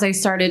 Well, as I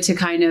started to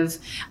kind of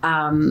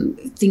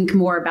think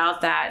more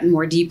about that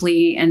more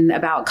deeply and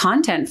about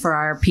content for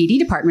our PD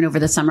department over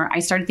the summer, I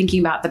started thinking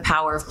about the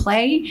power of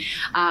play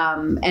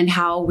and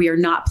how we are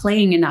not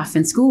playing enough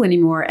in school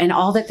anymore and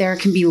all that there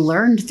can be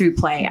learned through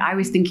play. I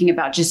was thinking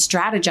about just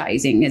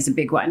strategizing is a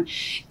big one,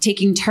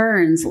 taking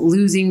turns,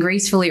 losing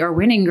gracefully or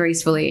winning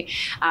gracefully,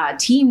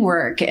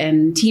 teamwork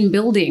and team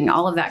building,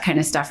 all of that kind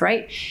of stuff,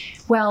 right?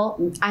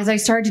 Well, as I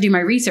started to do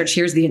my research,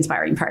 here's the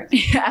inspiring part.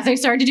 As I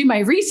started to do my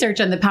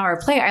research on the power of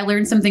play, I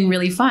learned something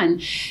really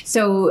fun.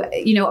 So,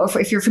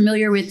 if you're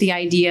familiar with the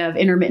idea of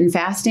intermittent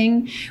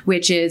fasting,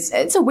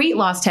 it's a weight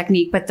loss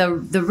technique, but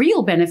the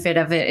real benefit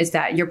of it is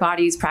that your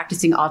body is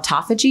practicing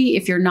autophagy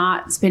if you're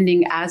not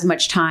spending as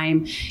much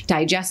time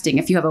digesting.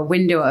 If you have a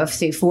window of,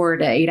 say, 4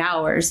 to 8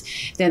 hours,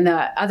 then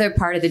the other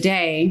part of the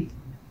day,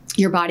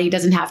 your body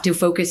doesn't have to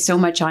focus so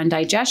much on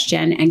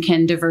digestion and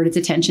can divert its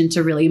attention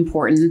to really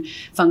important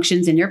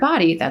functions in your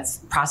body. That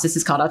process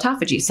is called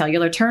autophagy,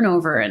 cellular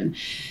turnover, and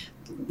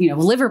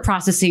liver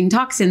processing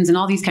toxins and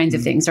all these kinds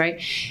of things,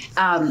 right?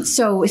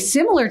 So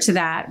similar to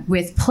that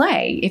with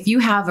play, if you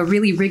have a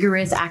really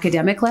rigorous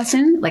academic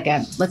lesson, like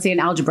let's say an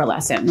algebra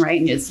lesson, right?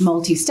 And it's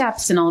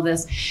multi-steps and all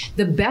this,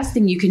 the best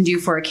thing you can do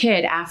for a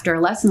kid after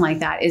a lesson like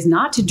that is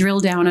not to drill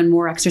down on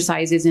more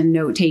exercises and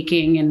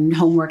note-taking and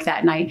homework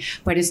that night,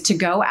 but is to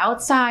go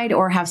outside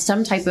or have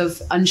some type of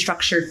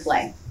unstructured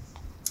play.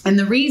 And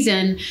the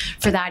reason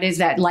for that is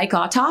that, like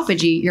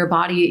autophagy,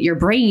 your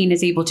brain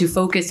is able to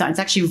focus on, it's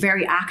actually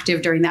very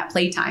active during that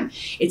playtime.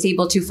 It's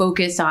able to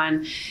focus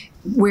on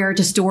where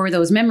to store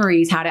those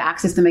memories, how to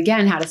access them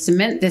again, how to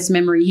cement this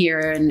memory here,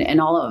 and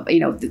all of,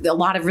 a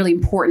lot of really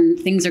important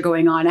things are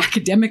going on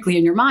academically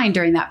in your mind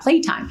during that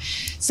playtime.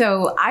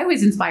 So I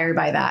was inspired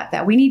by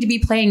that we need to be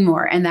playing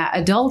more and that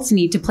adults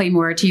need to play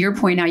more. To your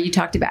point, how you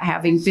talked about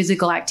having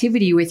physical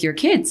activity with your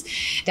kids,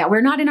 that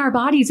we're not in our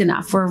bodies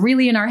enough. We're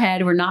really in our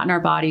head. We're not in our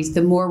bodies.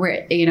 The more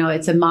we're,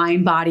 it's a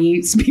mind,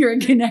 body,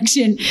 spirit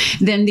connection,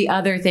 then the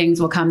other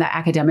things will come, that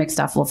academic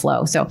stuff will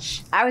flow. So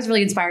I was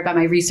really inspired by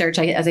my research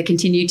as I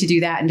continue to do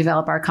that and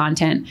develop our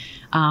content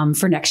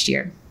for next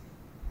year.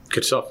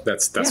 Good stuff.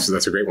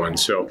 That's a great one.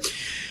 So,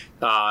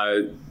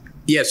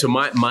 so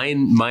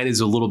mine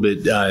is a little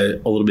bit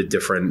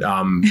different.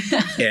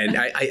 And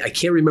I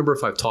can't remember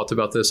if I've talked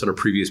about this on a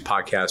previous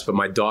podcast, but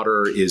my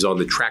daughter is on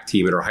the track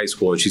team at her high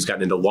school, and she's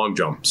gotten into long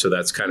jump. So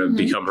that's kind of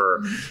become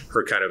her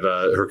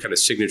kind of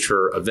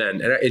signature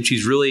event, and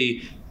she's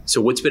really. So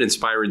what's been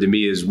inspiring to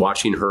me is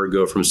watching her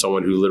go from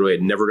someone who literally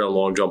had never done a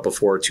long jump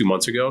before 2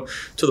 months ago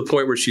to the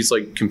point where she's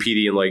like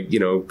competing in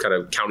kind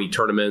of county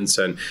tournaments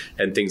and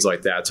things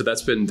like that. So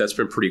that's been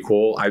pretty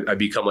cool. I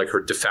become like her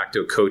de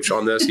facto coach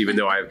on this, even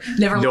though I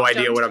have no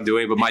idea what I'm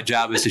doing. But my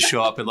job is to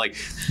show up and like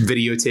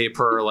videotape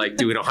her like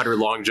doing 100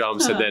 long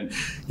jumps and then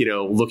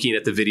looking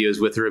at the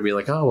videos with her and being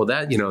like, oh well,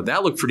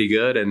 that looked pretty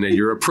good and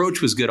your approach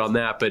was good on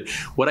that. But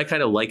what I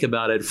kind of like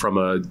about it from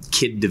a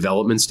kid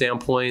development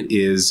standpoint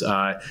is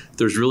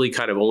there's really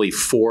kind of only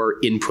 4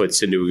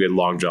 inputs into a good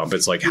long jump.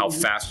 It's like how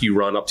fast you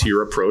run up to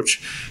your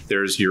approach.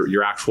 There's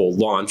your actual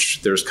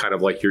launch. There's kind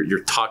of like your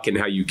tuck and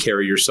how you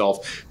carry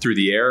yourself through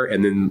the air.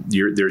 And then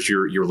there's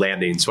your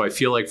landing. So I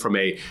feel like from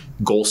a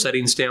goal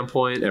setting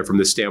standpoint and from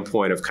the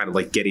standpoint of kind of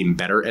like getting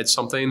better at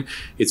something,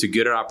 it's a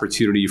good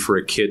opportunity for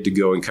a kid to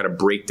go and kind of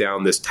break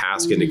down this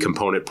task into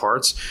component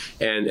parts.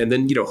 And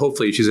then,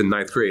 hopefully she's in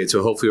 9th grade.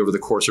 So hopefully over the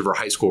course of her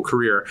high school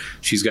career,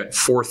 she's got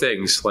 4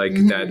 things like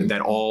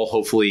that all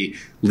hopefully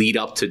lead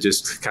up to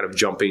just kind of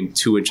jumping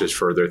 2 inches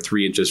further,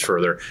 3 inches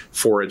further,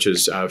 4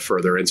 inches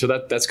further. And so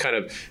that's kind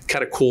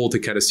of cool to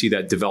kind of see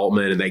that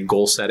development and that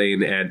goal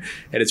setting. And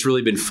it's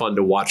really been fun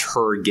to watch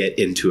her get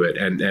into it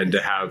and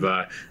to have,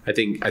 I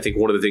think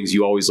one of the things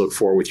you always look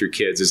for with your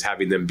kids is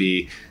having them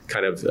be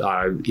kind of,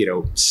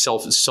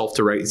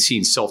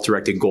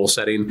 self-directed goal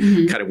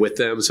setting kind of with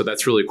them. So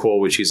that's really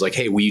cool when she's like,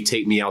 hey, will you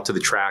take me out to the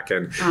track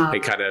and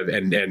kind of,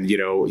 and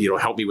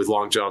help me with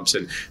long jumps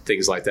and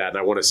things like that. And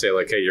I want to say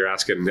like, hey, you're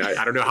asking,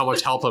 I don't know how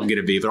much help I'm going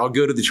to be, but I'll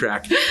go to the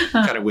track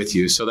kind of with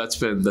you. So that's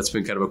been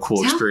kind of a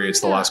cool experience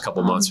the last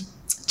couple of months.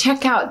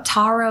 Check out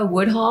Tara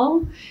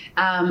Woodhull.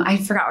 I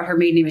forgot what her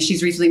maiden name is.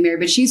 She's recently married,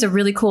 but she's a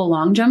really cool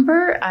long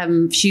jumper.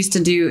 She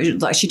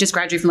just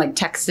graduated from like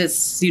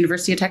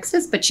University of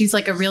Texas, but she's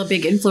like a real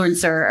big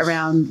influencer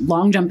around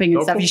long jumping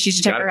and stuff. Cool. You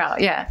should check her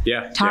out. Yeah.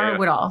 Tara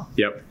Woodhull.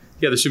 Yep.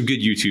 Yeah, there's some good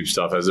YouTube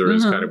stuff as there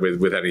is kind of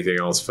with anything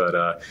else.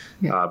 But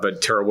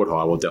Tara Woodhull,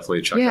 I will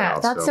definitely check that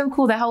out. That's so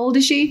cool. How old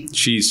is she?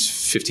 She's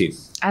 15.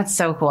 That's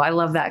so cool. I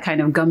love that kind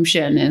of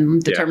gumption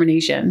and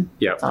determination.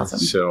 Yeah. That's awesome.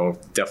 So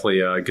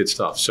definitely good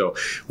stuff. So,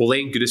 well,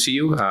 Lane, good to see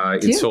you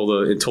until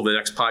the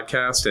next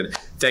podcast. And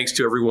thanks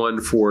to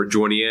everyone for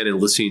joining in and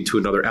listening to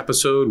another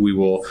episode. We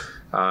will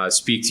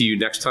speak to you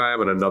next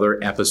time on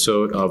another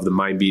episode of the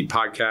Mindbeat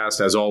podcast.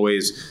 As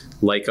always,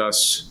 like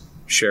us,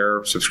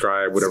 share,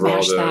 subscribe,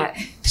 whatever.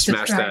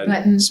 Smash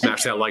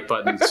that like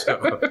button.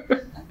 So.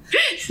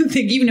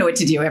 You know what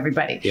to do,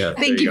 everybody. Yeah,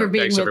 Thank you for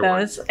being with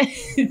us.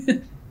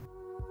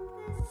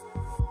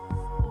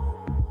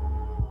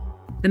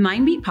 The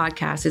Mindbeat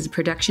podcast is a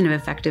production of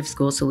Effective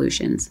School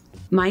Solutions.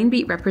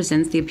 Mindbeat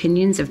represents the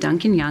opinions of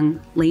Duncan Young,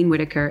 Lane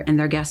Whitaker, and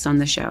their guests on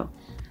the show.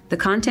 The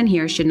content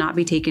here should not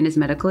be taken as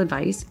medical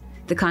advice.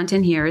 The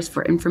content here is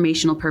for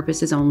informational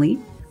purposes only.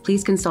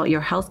 Please consult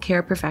your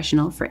healthcare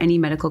professional for any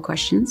medical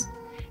questions.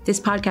 This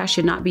podcast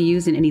should not be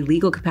used in any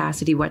legal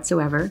capacity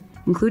whatsoever,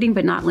 including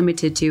but not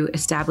limited to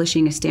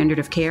establishing a standard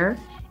of care,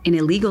 in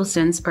a legal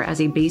sense or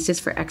as a basis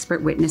for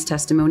expert witness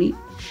testimony.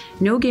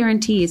 No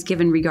guarantee is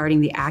given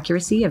regarding the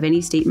accuracy of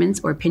any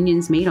statements or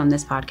opinions made on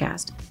this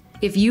podcast.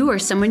 If you or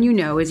someone you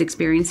know is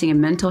experiencing a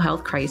mental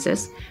health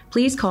crisis,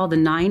 please call the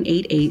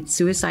 988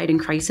 Suicide and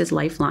Crisis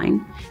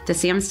Lifeline, the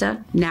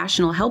SAMHSA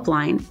National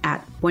Helpline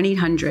at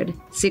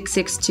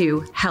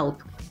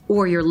 1-800-662-HELP,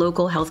 or your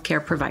local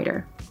healthcare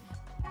provider.